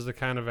Wahlberg is the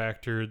kind of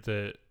actor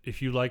that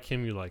if you like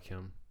him, you like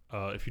him.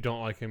 If you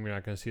don't like him, you're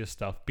not going to see his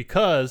stuff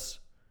because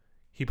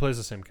he plays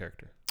the same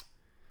character.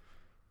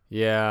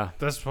 Yeah,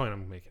 that's the point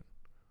I'm making.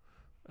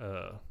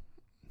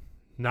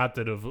 Not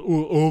that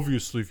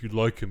obviously if you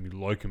like him, you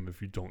like him.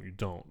 If you don't, you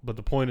don't. But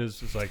the point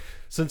is, it's like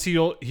since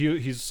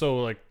he's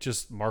so like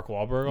just Mark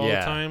Wahlberg all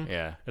the time.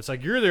 Yeah, it's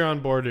like you're either on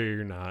board or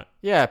you're not.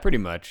 Yeah, pretty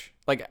much.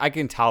 Like I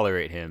can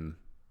tolerate him,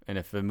 and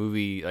if the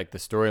movie like the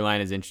storyline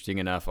is interesting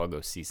enough, I'll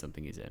go see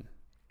something he's in.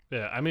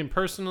 Yeah, I mean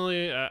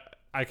personally,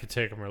 I could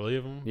take him or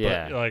leave him.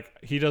 Yeah, but like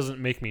he doesn't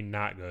make me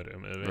not go to a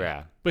movie.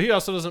 Yeah, but he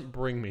also doesn't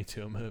bring me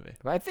to a movie.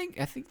 But I think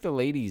the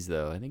ladies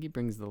though. I think he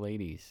brings the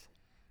ladies.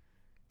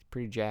 He's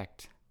pretty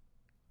jacked.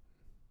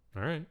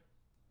 All right.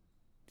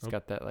 He's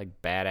got that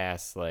like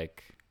badass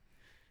like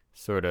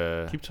sort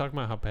of. Keep talking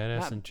about how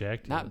badass and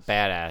jacked he is. Not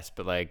badass,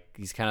 but like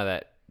he's kind of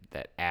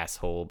that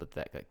asshole, but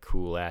that like,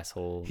 cool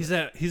asshole. He's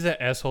that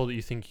asshole that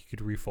you think you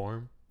could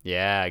reform.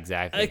 Yeah,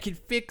 exactly. I could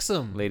fix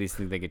him. Ladies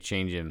think they could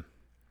change him.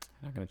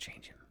 I'm not gonna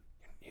change him.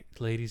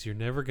 Ladies, you're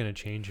never gonna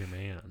change your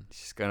man.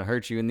 It's just gonna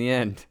hurt you in the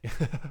end.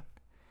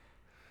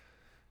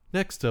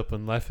 Next up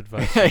on Life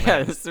Advice.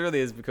 Yeah, this really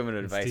is becoming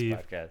an advice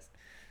podcast.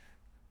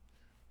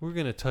 We're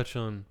gonna touch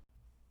on.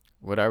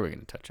 What are we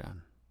gonna touch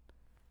on?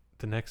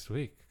 The next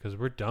week, because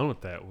we're done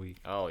with that week.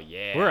 Oh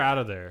yeah, we're out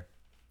of there.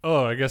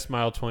 Oh, I guess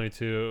Mile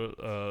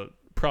 22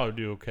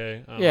 probably do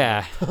okay.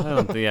 I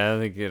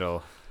think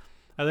it'll.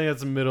 I think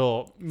that's a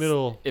middle.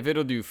 If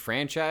it'll do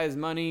franchise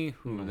money,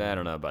 I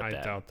don't know about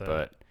that. I doubt that.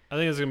 But I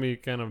think it's gonna be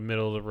kind of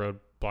middle of the road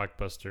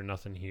blockbuster,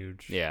 nothing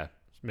huge. Yeah,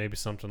 maybe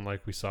something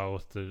like we saw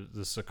with the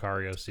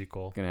Sicario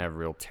sequel. Gonna have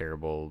real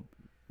terrible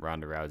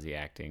Ronda Rousey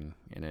acting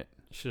in it.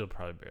 She'll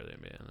probably barely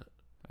be in it.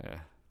 Yeah.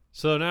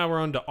 So now we're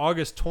on to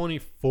August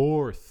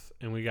 24th,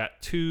 and we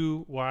got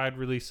 2 wide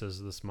releases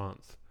this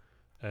month.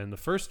 And the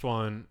first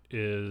one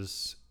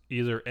is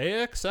either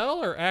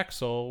AXL or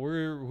Axel.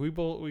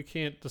 We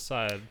can't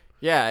decide.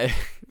 Yeah.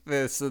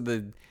 So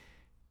the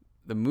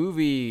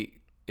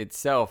movie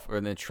itself, or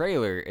in the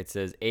trailer, it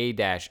says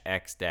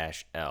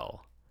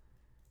A-X-L.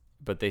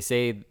 But they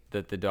say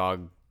that the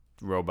dog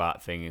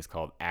robot thing is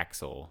called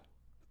Axel.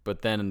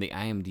 But then in the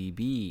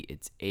IMDb,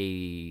 it's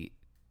A.X.L.X,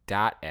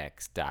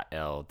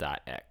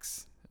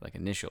 like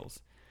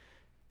initials.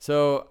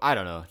 So, I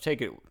don't know.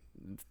 Take it.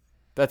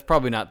 That's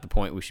probably not the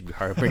point we should be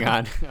harping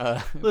on.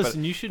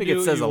 Listen, you should I think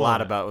it says a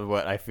lot about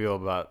what I feel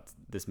about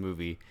this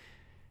movie.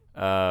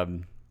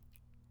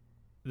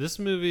 This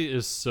movie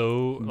is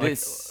so...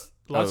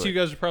 lots of you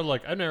guys are probably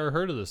like, I've never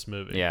heard of this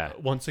movie. Yeah.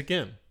 Once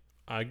again,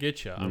 I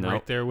get you. I'm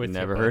right there with you.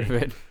 Never heard of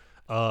it.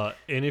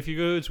 And if you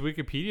go to its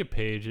Wikipedia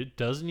page, it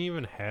doesn't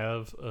even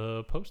have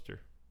a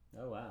poster.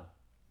 Oh, wow.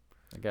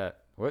 I got...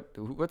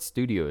 What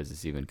studio is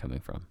this even coming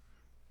from?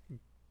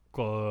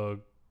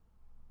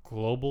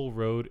 Global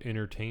Road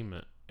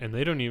Entertainment. And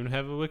they don't even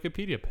have a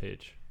Wikipedia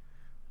page.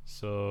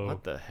 So...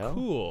 What the hell?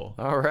 Cool.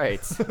 All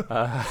right.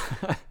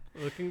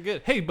 Looking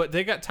good. Hey, but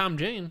they got Tom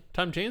Jane.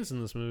 Tom Jane's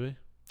in this movie.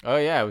 Oh,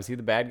 yeah. Was he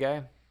the bad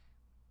guy?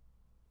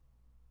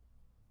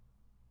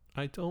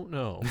 I don't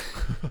know.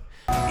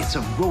 It's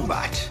a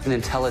robot. An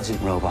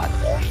intelligent robot.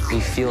 He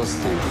feels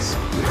things.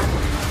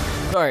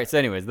 All right. So,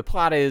 anyways, the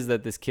plot is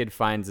that this kid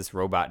finds this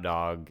robot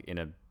dog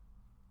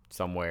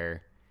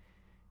somewhere,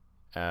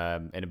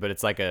 but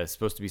it's like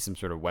supposed to be some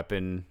sort of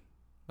weapon,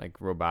 like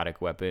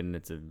robotic weapon.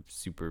 It's a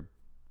super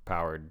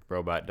powered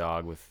robot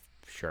dog with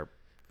sharp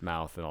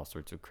mouth and all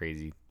sorts of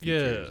crazy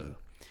features.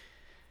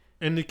 Yeah.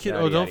 And the kid.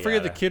 Yada, don't yada,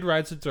 forget yada. the kid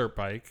rides a dirt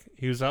bike.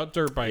 He was out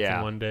dirt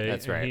biking one day,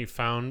 that's and right. he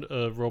found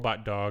a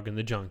robot dog in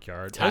the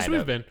junkyard. Tied As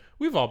we've up. been,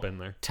 we've all been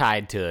there.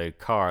 Tied to a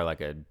car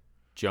like a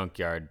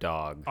junkyard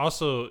dog.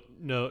 Also,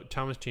 no,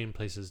 Thomas Jane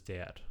plays his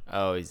dad.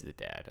 Oh, he's the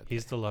dad. Okay.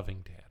 He's the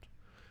loving dad.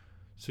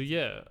 So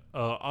yeah.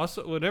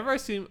 Also, whenever I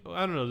see him,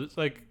 I don't know. It's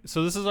like,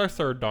 so this is our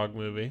third dog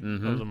movie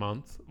of the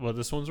month. Well,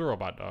 this one's a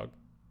robot dog.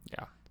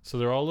 Yeah. So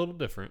they're all a little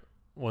different.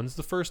 One's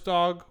the first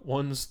dog.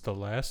 One's the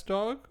last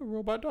dog. A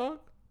robot dog.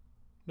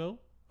 No.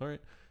 All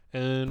right.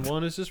 And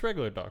one is just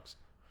regular dogs.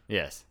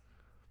 Yes.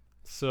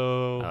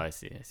 So. Oh, I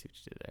see what you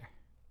did there.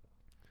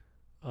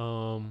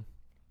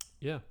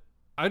 Yeah.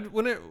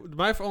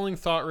 My only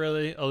thought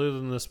really, other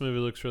than this movie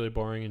looks really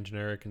boring and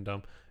generic and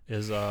dumb,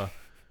 is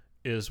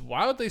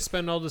why would they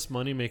spend all this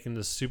money making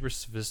this super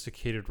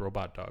sophisticated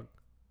robot dog?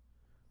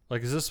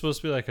 Like, is this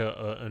supposed to be like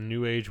a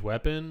new age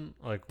weapon?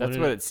 Like, That's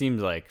what it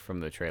seems like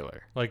from the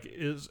trailer. Like,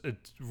 is a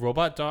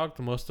robot dog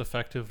the most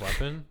effective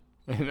weapon?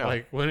 No.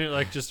 Like, wouldn't it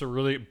like just a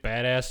really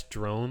badass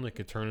drone that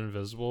could turn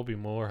invisible be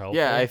more helpful?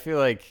 Yeah, I feel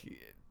like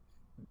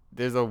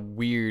there's a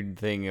weird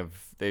thing of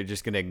they're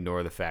just gonna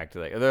ignore the fact that,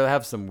 like, they'll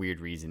have some weird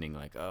reasoning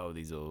like, oh,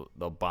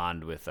 they'll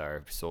bond with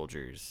our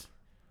soldiers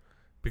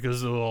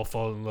because they'll all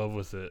fall in love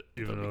with it,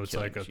 even They'll though be it's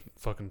like a killing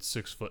fucking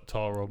 6 foot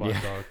tall robot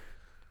Yeah. dog.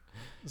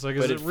 It's like,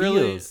 but is it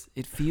really?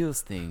 It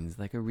feels things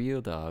like a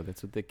real dog.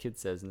 That's what the kid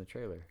says in the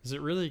trailer. Is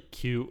it really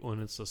cute when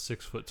it's a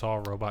 6 foot tall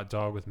robot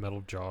dog with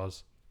metal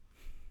jaws?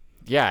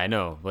 Yeah, I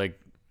know. Like,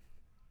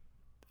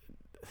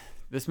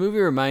 this movie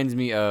reminds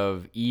me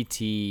of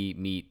E.T.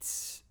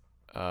 meets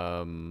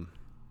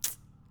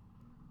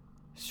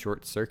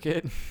Short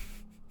Circuit.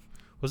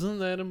 Wasn't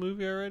that a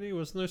movie already?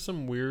 Wasn't there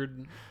some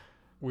weird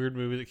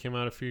movie that came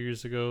out a few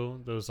years ago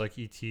that was like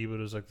E.T., but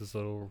it was like this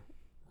little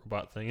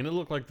robot thing, and it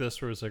looked like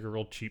this, where it was like a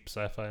real cheap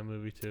sci-fi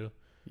movie too.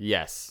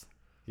 Yes,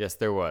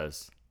 there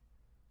was,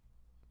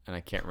 and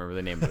I can't remember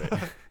the name of it.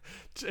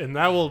 And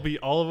that will be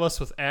all of us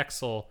with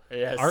Axel.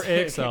 Yes, our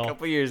in Axel. a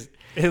couple years,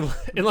 in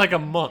like a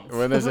month.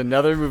 When there's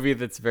another movie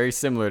that's very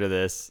similar to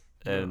this,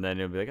 and then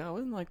it'll be like, oh,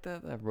 wasn't like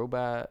that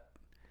robot?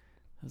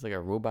 It was like a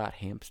robot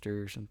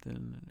hamster or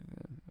something.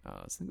 Oh,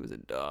 I think it was a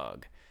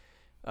dog.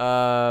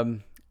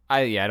 I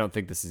don't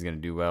think this is gonna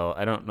do well.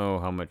 I don't know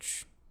how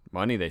much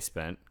money they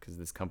spent because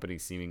this company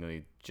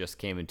seemingly just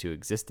came into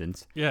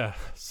existence. Yeah,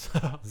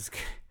 so this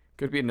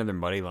could be another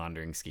money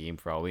laundering scheme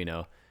for all we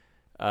know.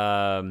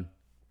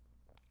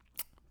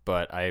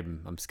 But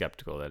I'm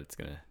skeptical that it's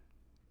gonna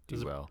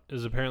do well. It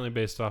is apparently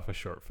based off a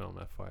short film,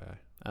 FYI.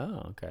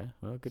 Oh, okay.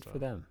 Well, good for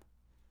them.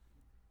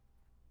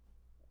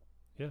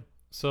 Yeah.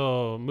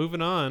 So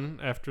moving on,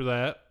 after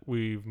that,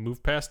 we've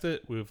moved past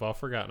it. We've all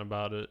forgotten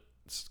about it.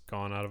 It's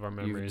gone out of our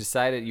memories.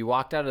 You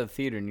walked out of the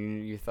theater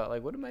and you thought,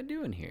 like, what am I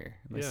doing here?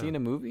 Am I Yeah. seeing a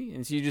movie?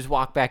 And so you just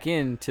walk back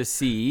in to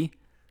see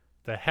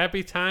The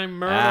Happy Time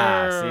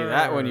Murder. see,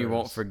 that one you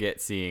won't forget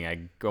seeing.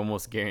 I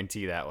almost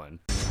guarantee that one.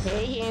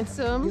 Hey,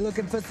 handsome. You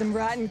looking for some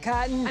rotten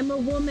cotton? I'm a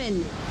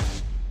woman.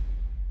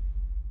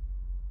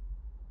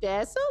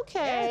 That's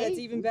okay. Yeah, that's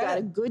even We got better.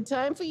 a good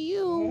time for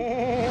you.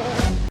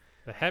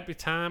 The Happy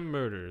Time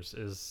Murders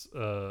is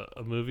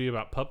a movie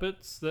about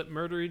puppets that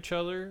murder each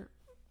other,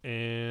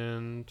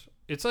 and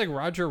it's like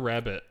Roger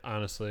Rabbit,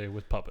 honestly,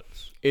 with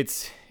puppets.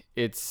 It's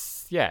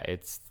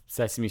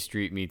Sesame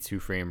Street meets Who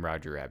Framed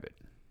Roger Rabbit,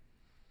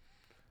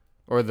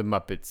 or The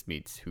Muppets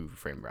meets Who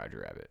Framed Roger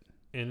Rabbit.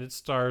 And it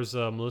stars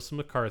Melissa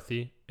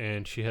McCarthy,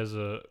 and she has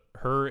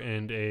her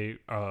and a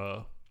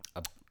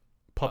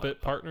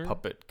puppet partner,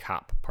 puppet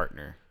cop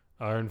partner,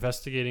 are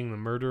investigating the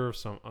murder of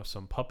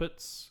some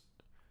puppets,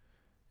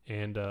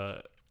 and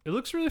it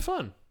looks really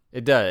fun.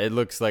 It does. It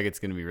looks like it's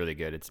going to be really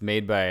good. It's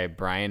made by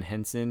Brian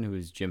Henson, who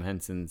is Jim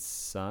Henson's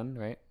son,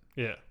 right?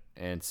 Yeah.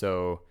 And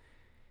so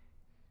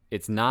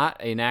it's not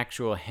an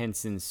actual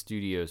Henson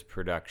Studios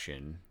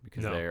production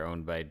because No. they're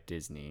owned by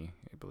Disney,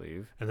 I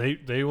believe. And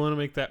they want to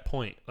make that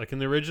point. Like in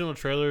the original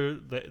trailer,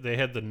 they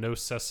had the No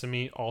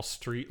Sesame All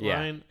Street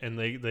line, and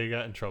they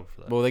got in trouble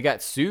for that. Well, they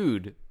got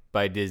sued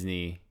by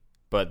Disney,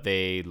 but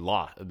they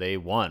lost. They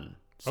won.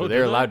 So Oh, they're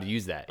did they? allowed to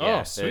use that. Oh,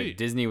 Yeah, sweet.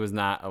 Disney was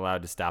not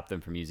allowed to stop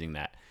them from using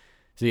that.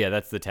 So yeah,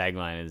 that's the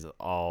tagline: is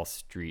All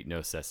Street,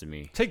 No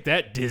Sesame. Take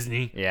that,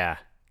 Disney. Yeah.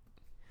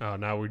 Oh,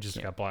 now we just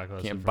got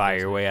blacklisted. Can't for buy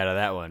Disney. your way out of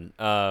that one.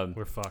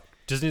 We're fucked.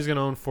 Disney's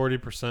gonna own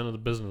 40% of the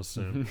business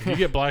soon. If you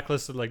get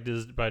blacklisted like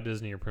by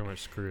Disney, you're pretty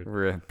much screwed.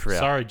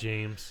 Sorry,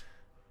 James.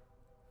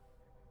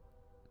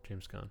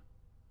 James Gunn.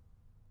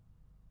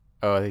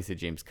 Oh, I think you said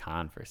James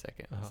Caan for a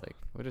second. I was like,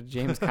 what did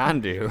James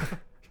Caan do?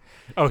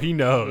 Oh, he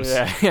knows.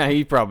 Yeah,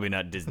 he's probably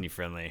not Disney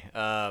friendly.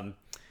 But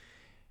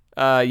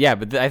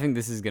I think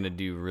this is gonna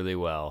do really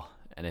well,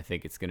 and I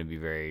think it's gonna be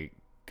very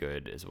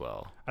good as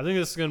well. I think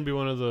this is gonna be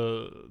one of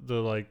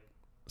the like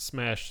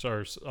smash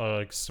or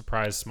like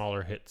surprise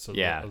smaller hits of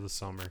the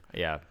summer.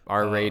 Yeah,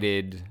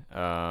 R-rated.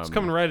 It's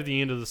coming right at the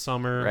end of the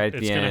summer. Right at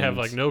it's the gonna end. have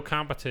like no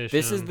competition.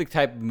 This is the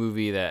type of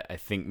movie that I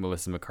think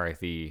Melissa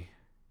McCarthy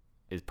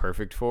is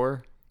perfect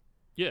for.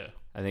 Yeah.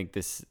 I think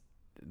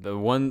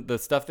the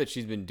stuff that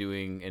she's been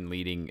doing and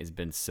leading has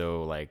been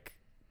so like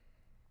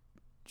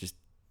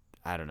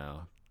I don't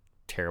know,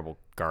 terrible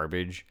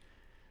garbage.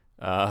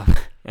 Yeah,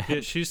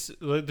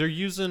 they're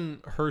using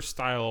her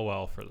style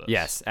well for this.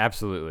 Yes,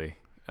 absolutely.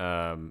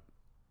 And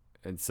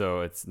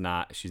so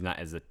she's not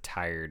as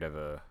tired of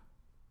a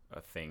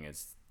thing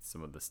as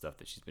some of the stuff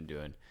that she's been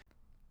doing.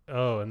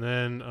 Oh, and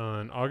then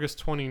on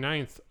August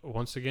 29th,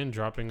 once again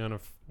dropping on a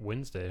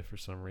Wednesday for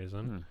some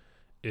reason,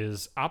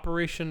 is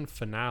Operation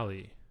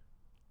Finale.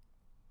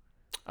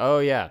 Oh,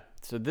 yeah.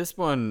 So this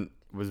one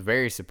was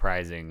very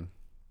surprising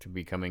to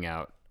be coming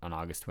out on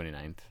August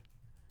 29th.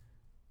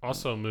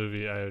 Also a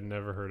movie I had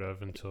never heard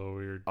of until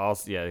we were...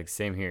 Also, yeah,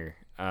 same here.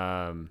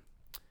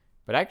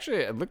 But actually,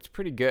 it looked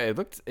pretty good.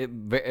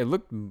 It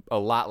looked a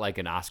lot like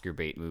an Oscar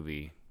bait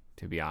movie,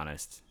 to be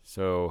honest.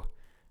 So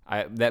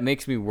that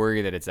makes me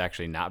worry that it's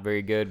actually not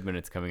very good when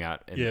it's coming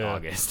out in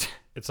August.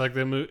 It's like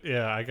the movie.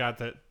 Yeah, I got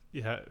that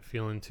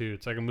feeling too.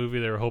 It's like a movie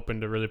they were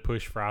hoping to really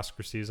push for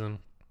Oscar season,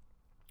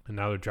 and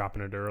now they're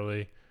dropping it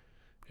early.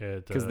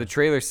 Because the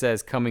trailer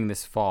says coming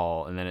this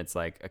fall, and then it's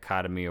like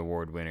Academy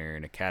Award winner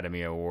and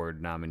Academy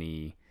Award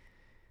nominee.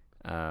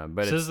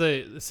 But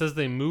it says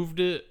they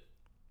moved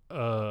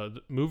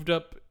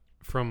up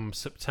from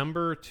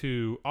September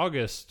to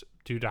August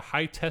due to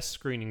high test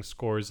screening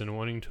scores and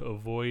wanting to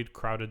avoid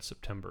crowded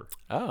September.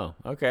 Oh,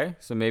 okay.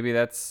 So maybe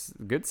that's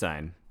a good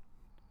sign.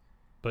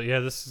 But yeah,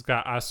 this has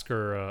got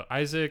Oscar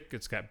Isaac.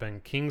 It's got Ben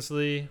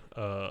Kingsley.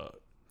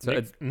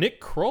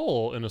 Nick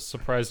Kroll in a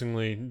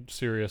surprisingly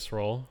serious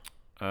role.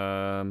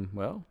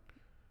 Well,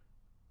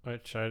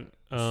 which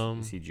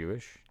is he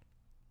Jewish?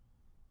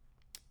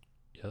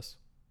 Yes.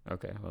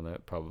 Okay. Well,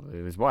 that probably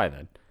is why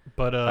then.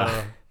 But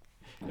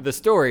the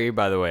story,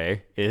 by the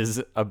way,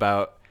 is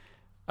about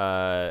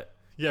before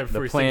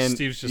you think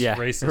Steve's just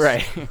racist,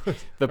 right?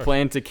 The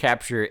plan to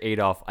capture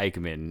Adolf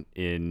Eichmann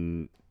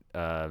in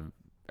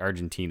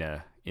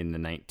Argentina in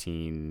the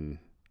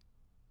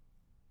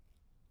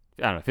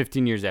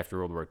 15 years after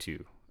World War II.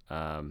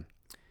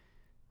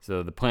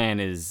 So the plan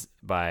is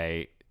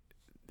by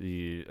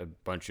a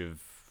bunch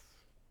of,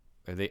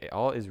 are they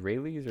all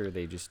Israelis or are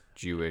they just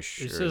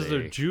Jewish? It says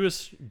they're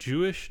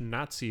Jewish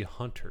Nazi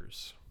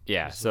hunters.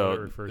 Yeah,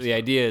 so the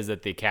idea is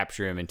that they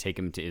capture him and take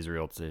him to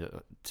Israel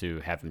to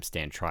have him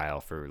stand trial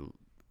for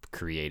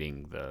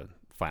creating the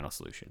final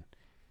solution.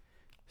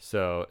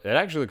 So it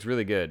actually looks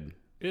really good.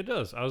 It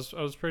does. I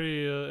was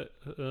pretty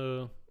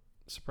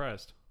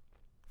surprised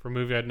for a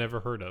movie I'd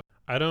never heard of.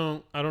 I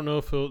don't know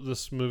if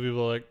this movie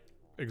will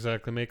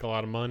exactly make a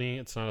lot of money.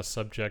 It's not a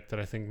subject that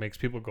I think makes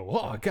people go,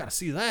 "Oh, I gotta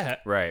see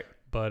that." Right.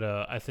 But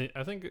I think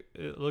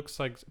it looks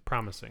like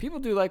promising. People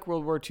do like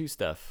World War II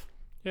stuff.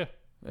 Yeah.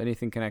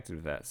 Anything connected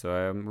with that, so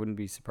I wouldn't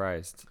be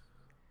surprised.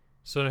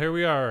 So here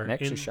we are. They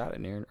actually shot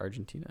it near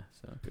Argentina,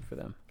 so good for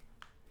them.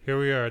 Here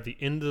we are at the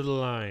end of the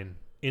line,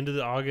 into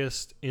the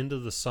August, into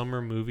the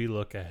summer movie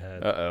look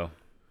ahead. Uh-oh.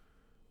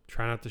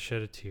 Try not to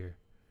shed a tear.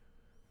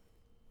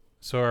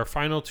 So our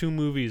final two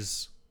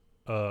movies,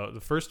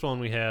 the first one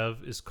we have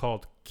is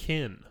called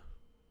Kin.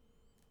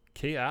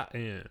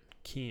 K-I-N.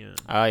 Kin.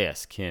 Ah,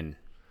 yes, Kin.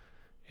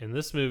 And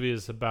this movie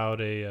is about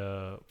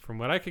from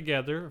what I could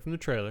gather from the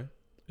trailer,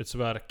 it's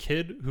about a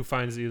kid who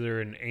finds either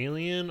an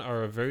alien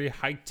or a very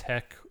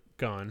high-tech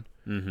gun.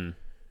 Mm-hmm.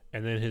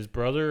 And then his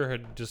brother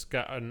had just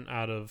gotten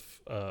out of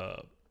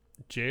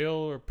jail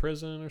or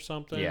prison or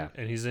something. Yeah.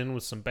 And he's in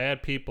with some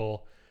bad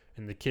people.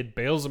 And the kid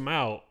bails him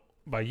out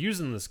by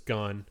using this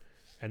gun.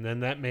 And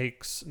then that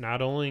makes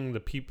not only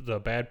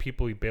the bad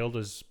people he bailed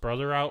his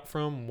brother out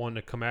from want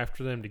to come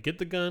after them to get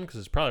the gun, because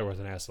it's probably worth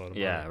an assload of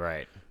money. Yeah,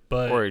 right.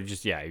 But, or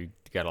just, you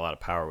got a lot of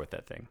power with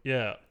that thing.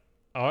 Yeah.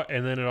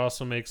 And then it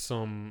also makes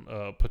some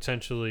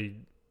potentially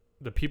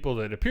the people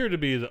that appear to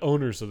be the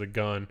owners of the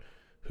gun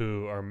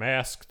who are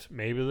masked.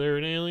 Maybe they're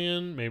an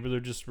alien. Maybe they're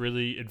just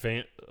really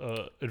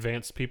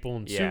advanced people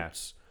in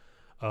suits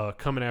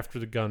coming after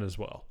the gun as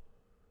well.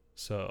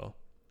 So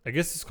I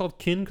guess it's called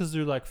kin because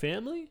they're like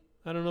family.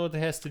 I don't know what that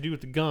has to do with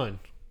the gun.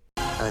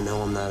 I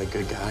know I'm not a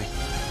good guy,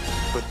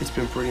 but it's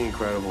been pretty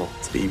incredible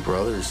to be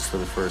brothers for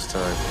the first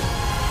time.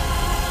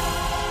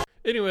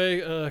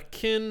 Anyway,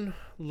 Kin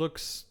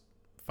looks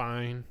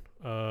fine.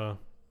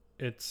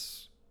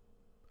 It's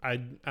I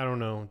don't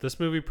know. This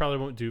movie probably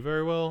won't do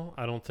very well.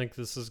 I don't think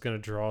this is going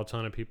to draw a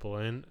ton of people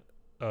in.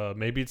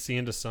 Maybe it's the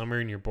end of summer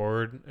and you're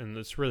bored and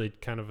it's really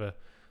kind of a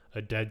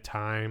dead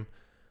time.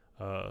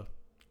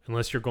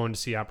 Unless you're going to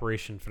see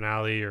Operation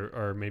Finale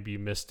or maybe you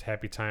missed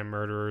Happy Time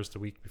Murderers the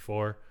week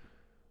before.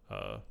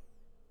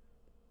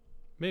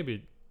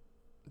 Maybe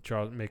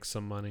make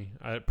some money.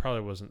 It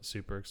probably wasn't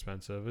super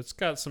expensive. It's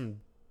got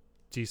some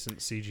decent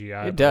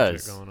CGI. It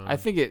does. Going on. I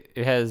think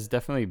it has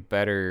definitely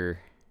better.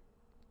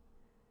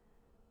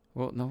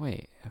 Well, no,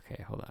 wait.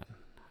 Okay, hold on.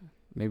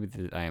 Maybe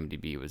the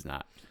IMDb was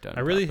not done.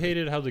 I really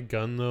hated how the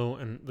gun though,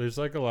 and there's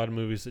like a lot of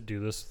movies that do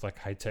this with like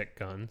high tech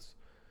guns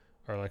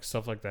or like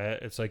stuff like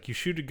that. It's like you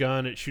shoot a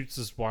gun, it shoots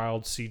this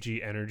wild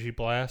CG energy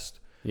blast.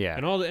 Yeah.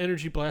 And all the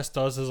energy blast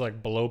does is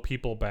like blow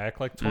people back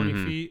like 20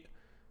 feet.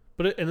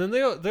 But and then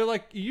they're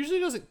like, it usually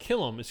doesn't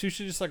kill them. It's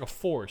usually just like a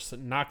force that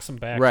knocks them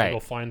back. Right. They go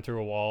flying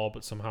through a wall,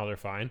 but somehow they're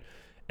fine.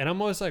 And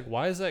I'm always like,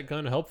 why is that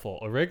gun helpful?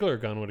 A regular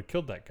gun would have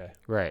killed that guy.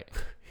 Right.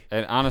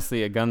 And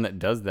honestly, a gun that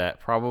does that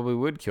probably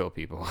would kill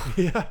people.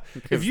 Yeah.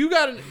 If you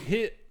got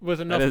hit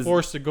with enough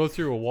force to go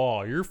through a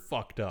wall, you're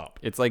fucked up.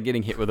 It's like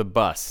getting hit with a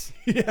bus.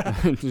 Yeah.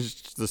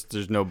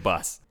 There's no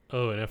bus.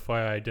 Oh, and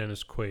FYI,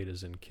 Dennis Quaid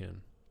is in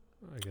Kin,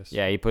 I guess.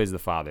 Yeah, he plays the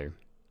father.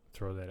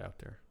 Throw that out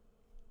there.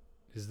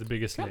 He's the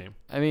biggest name.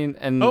 I mean,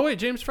 and oh wait,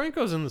 James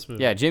Franco's in this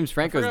movie. Yeah, James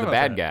Franco's the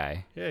bad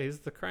guy. Yeah, he's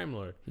the crime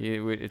lord.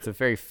 It's a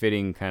very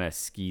fitting kind of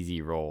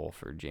skeezy role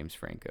for James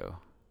Franco.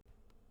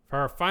 For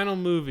our final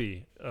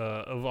movie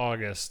of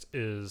August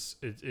is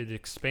it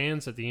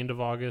expands at the end of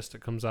August.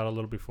 It comes out a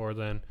little before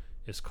then.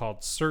 It's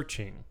called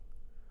Searching.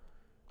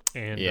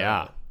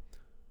 And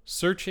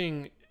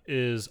Searching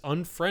is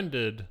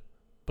Unfriended,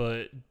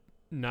 but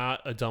not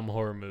a dumb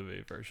horror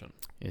movie version.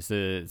 It's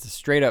a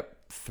straight up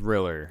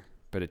thriller,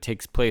 but it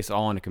takes place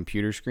all on a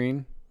computer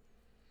screen.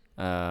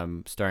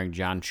 Starring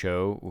John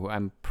Cho, who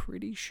I'm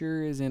pretty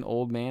sure is in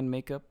old man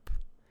makeup.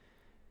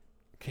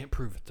 Can't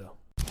prove it though.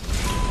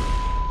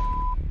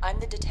 I'm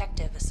the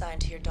detective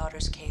assigned to your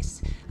daughter's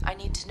case. I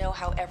need to know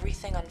how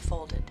everything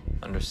unfolded.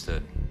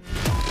 Understood.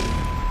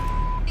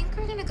 I think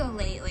we're gonna go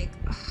late, like,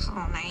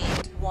 all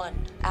night.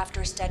 1.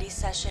 After a study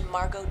session,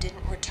 Margot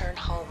didn't return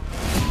home.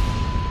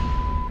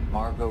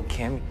 Margot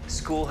Kim,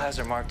 school has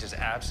her marked as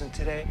absent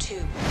today.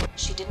 2.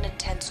 She didn't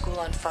attend school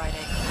on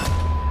Friday.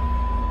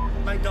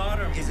 My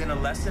daughter is in a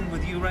lesson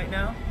with you right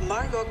now?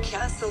 Margot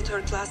canceled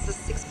her classes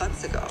 6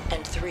 months ago.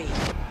 And 3.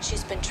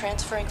 She's been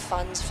transferring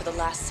funds for the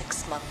last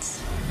 6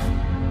 months.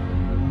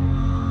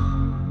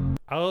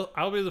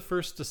 I'll be the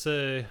first to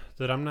say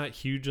that I'm not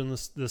huge in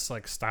this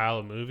like style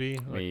of movie.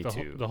 Like Me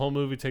too. The whole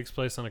movie takes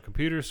place on a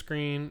computer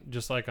screen,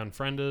 just like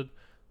Unfriended.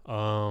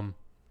 But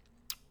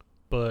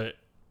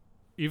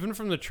even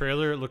from the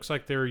trailer, it looks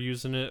like they were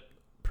using it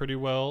pretty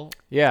well.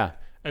 Yeah.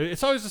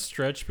 It's always a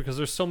stretch because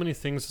there's so many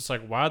things. It's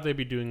like, why would they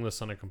be doing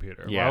this on a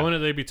computer? Yeah. Why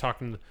wouldn't they be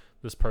talking to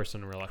this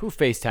person in real life? Who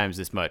FaceTimes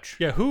this much?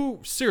 Yeah,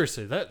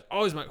 seriously, that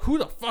always who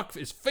the fuck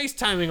is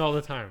FaceTiming all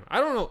the time? I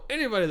don't know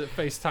anybody that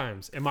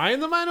FaceTimes. Am I in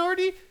the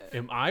minority?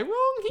 Am I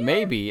wrong here?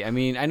 Maybe. I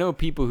mean, I know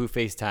people who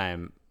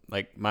FaceTime,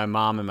 like my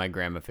mom and my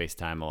grandma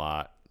FaceTime a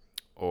lot,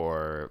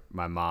 or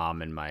my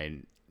mom and my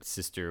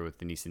sister with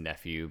the niece and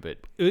nephew, but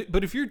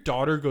if your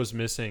daughter goes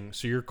missing,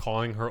 so you're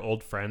calling her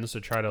old friends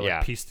to try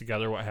to piece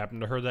together what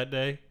happened to her that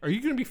day, are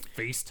you going to be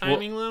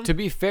FaceTiming them? To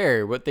be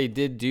fair, what they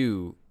did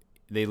do,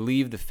 they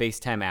leave the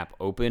FaceTime app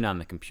open on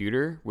the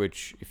computer,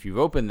 which if you've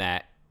opened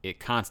that, it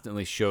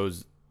constantly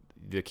shows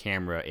the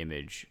camera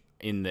image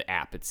in the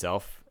app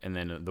itself, and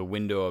then the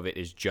window of it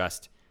is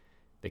just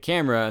the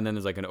camera, and then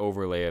there's like an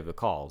overlay of the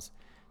calls.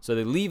 So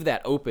they leave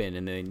that open,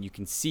 and then you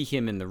can see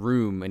him in the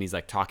room, and he's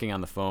like talking on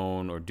the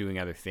phone or doing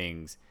other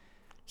things.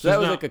 So that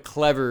was like a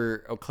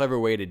clever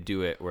way to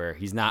do it, where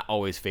he's not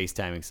always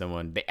FaceTiming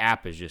someone. The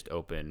app is just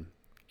open,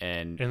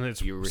 and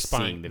you were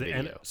seeing the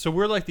video. So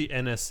we're like the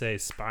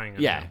NSA spying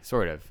on him.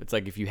 Sort of. It's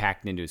like if you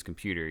hacked into his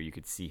computer, you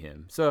could see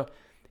him. So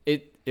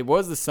it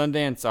was the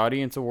Sundance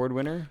Audience Award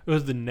winner. It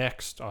was the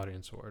Next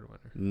Audience Award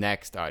winner.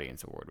 Next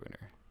Audience Award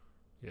winner.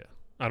 Yeah.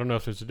 I don't know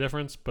if there's a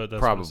difference, but that's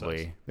probably what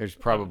it says. There's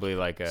probably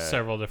like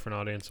several different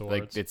audience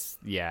awards. Like it's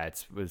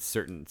with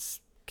certain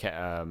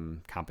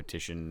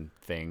competition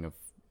thing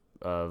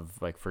of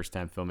like first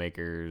time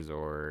filmmakers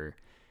or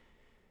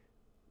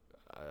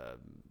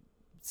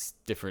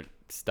different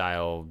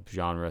style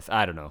genres.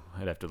 I don't know.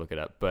 I'd have to look it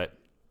up, but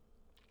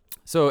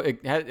so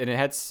it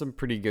had some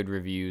pretty good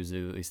reviews, at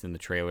least in the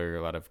trailer.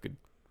 A lot of good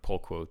pull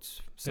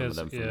quotes. Some of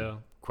them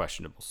from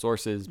questionable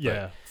sources.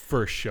 But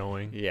first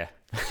showing. Yeah.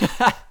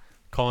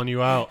 Calling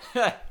you out.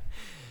 He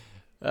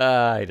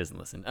doesn't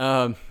listen.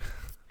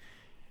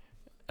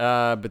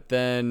 But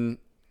then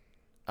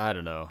I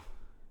don't know.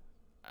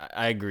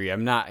 I agree.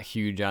 I'm not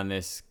huge on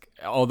this,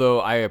 although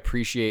I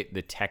appreciate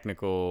the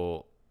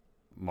technical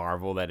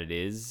marvel that it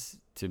is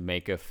to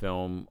make a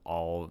film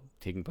all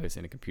taking place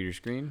in a computer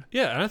screen.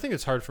 Yeah, and I think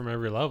it's hard from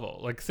every level.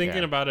 Like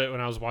thinking about it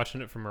when I was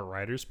watching it from a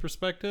writer's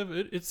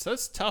perspective,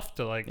 that's tough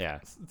to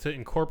to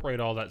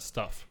incorporate all that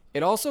stuff.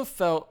 It also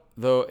felt,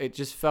 though, it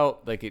just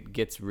felt like it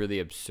gets really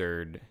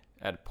absurd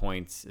at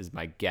points, is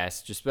my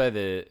guess, just by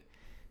the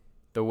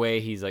way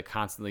he's like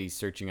constantly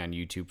searching on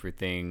YouTube for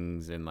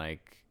things, and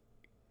like,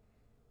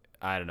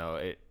 I don't know,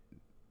 it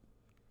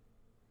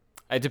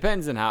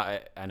depends on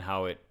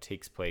how it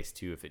takes place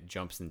too, if it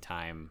jumps in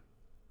time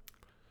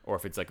or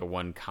if it's like a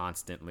one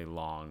constantly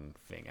long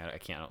thing. I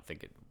don't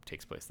think it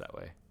takes place that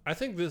way. I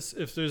think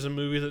if there's a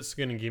movie that's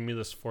going to give me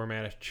this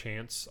format a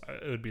chance,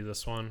 it would be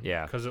this one.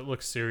 Yeah. Because it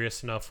looks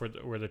serious enough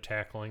where they're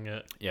tackling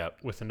it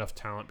with enough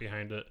talent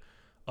behind it.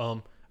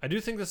 I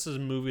do think this is a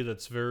movie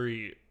that's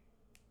very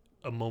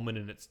a moment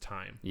in its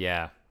time.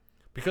 Yeah.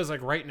 Because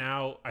like right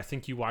now, I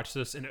think you watch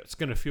this and it's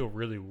going to feel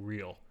really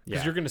real.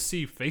 Because you're going to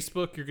see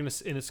Facebook,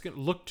 and it's going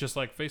to look just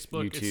like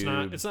Facebook.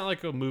 YouTube. It's not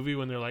like a movie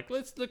when they're like,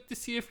 let's look to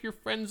see if your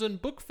friend's on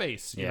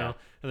Bookface, you know,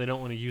 and they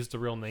don't want to use the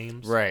real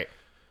names. Right.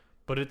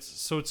 But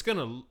it's going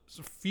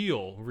to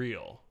feel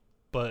real,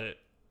 but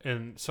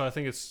And so I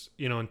think it's,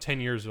 in 10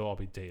 years it'll all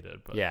be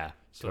dated. But Yeah,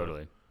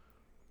 totally.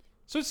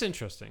 So it's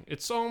interesting.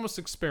 It's almost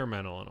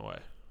experimental in a way.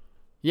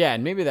 Yeah,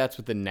 and maybe that's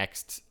what the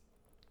next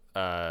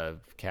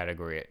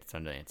category at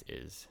Sundance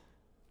is.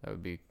 That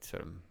would be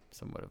sort of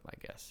somewhat of my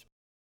guess.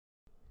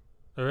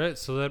 All right,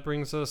 so that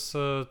brings us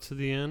to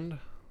the end.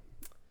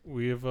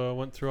 We have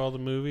went through all the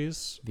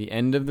movies. The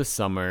end of the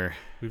summer.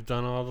 We've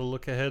done all the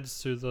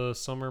look-aheads to the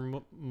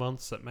summer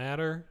months that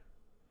matter.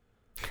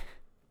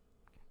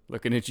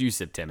 Looking at you,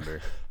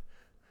 September.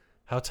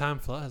 How time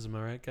flies, am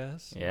I right,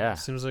 guys? Yeah.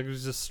 Seems like it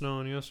was just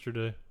snowing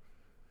yesterday.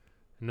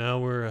 Now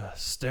we're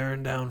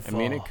staring down fall.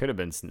 I mean, it could have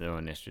been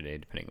snowing yesterday,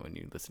 depending on when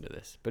you listen to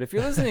this. But if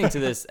you're listening to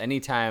this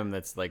anytime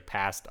that's like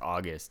past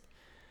August,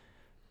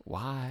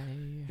 why?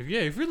 If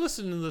you're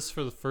listening to this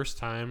for the first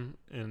time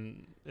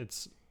and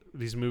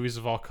these movies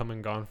have all come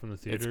and gone from the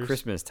theaters. It's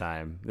Christmas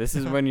time. This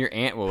is when your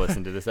aunt will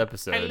listen to this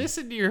episode. I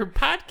listened to your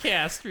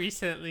podcast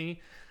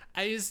recently.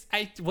 I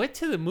went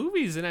to the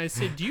movies and I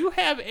said, "Do you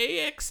have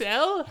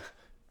AXL?"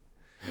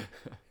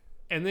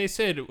 And they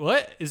said,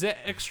 "What? Is that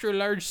extra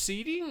large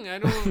seating? I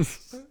don't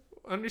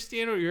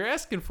understand what you're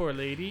asking for,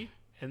 lady."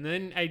 And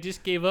then I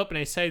just gave up and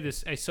I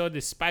saw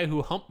this spy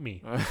who humped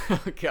me.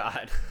 Oh,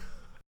 God.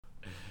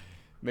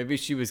 Maybe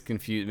she was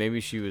confused. Maybe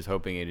she was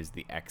hoping it is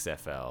the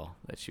XFL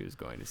that she was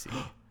going to see.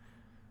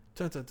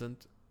 Dun, dun, dun.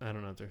 I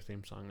don't know what their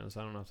theme song is.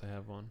 I don't know if they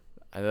have one.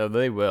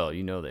 They will.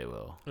 You know they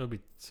will. It'll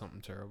be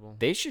something terrible.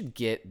 They should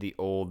get the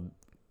old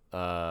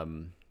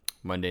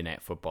Monday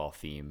Night Football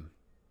theme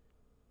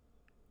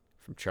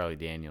from Charlie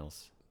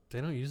Daniels.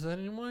 They don't use that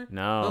anymore?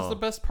 No. That's the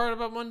best part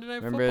about Monday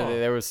Night Football. Remember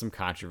there was some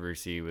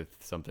controversy with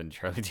something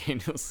Charlie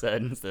Daniels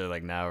said, and so they're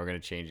like, "Now we're going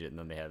to change it." And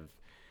then they have,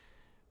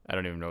 I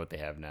don't even know what they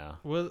have now.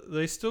 Well,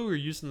 they still were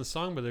using the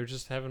song, but they're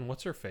just having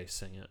What's-Her-Face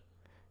sing it.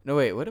 No,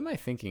 wait, what am I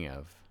thinking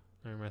of?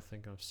 Or am I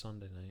thinking of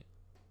Sunday Night?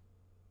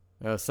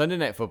 No, Sunday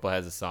Night Football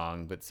has a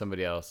song, but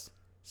somebody else.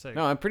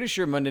 No, I'm pretty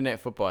sure Monday Night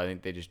Football, I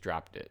think they just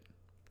dropped it.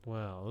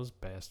 Wow, those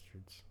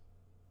bastards.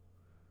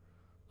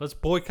 Let's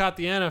boycott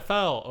the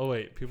NFL. Oh,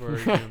 wait, people are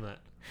already doing that.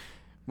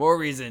 More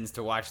reasons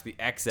to watch the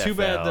XFL. Too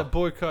bad that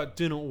boycott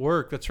didn't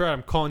work. That's right,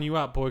 I'm calling you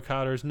out,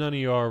 boycotters. None of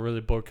you are really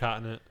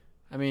boycotting it.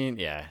 I mean,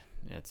 yeah,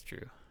 that's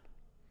true.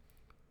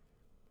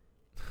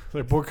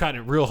 They're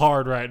boycotting it real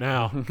hard right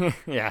now.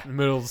 Yeah. In the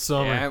middle of the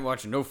summer. Yeah, I'm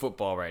watching no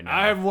football right now.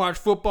 I haven't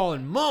watched football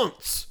in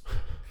months.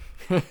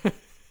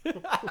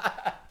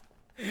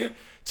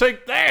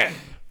 Take that.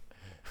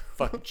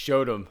 Fucking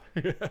showed them.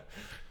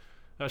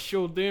 I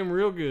showed them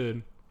real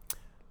good.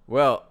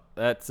 Well,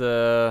 that's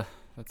about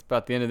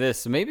the end of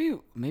this. So maybe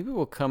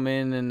we'll come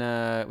in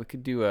and we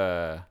could do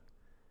a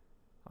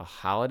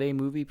holiday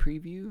movie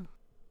preview.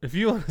 If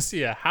you want to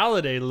see a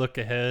holiday look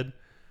ahead,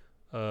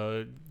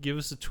 give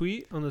us a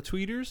tweet on the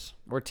tweeters.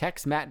 Or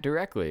text Matt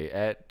directly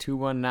at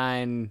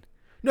 219.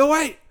 No,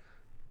 wait!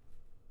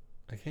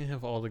 I can't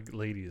have all the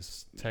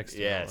ladies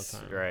texting all the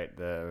time.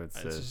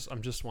 Yes, right.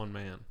 I'm just one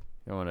man.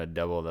 I want to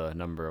double the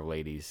number of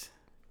ladies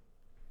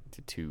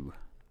to 2.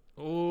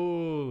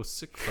 Oh,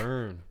 sick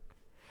burn.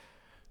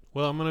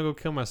 Well, I'm going to go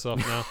kill myself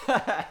now.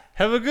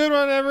 Have a good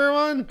one,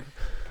 everyone.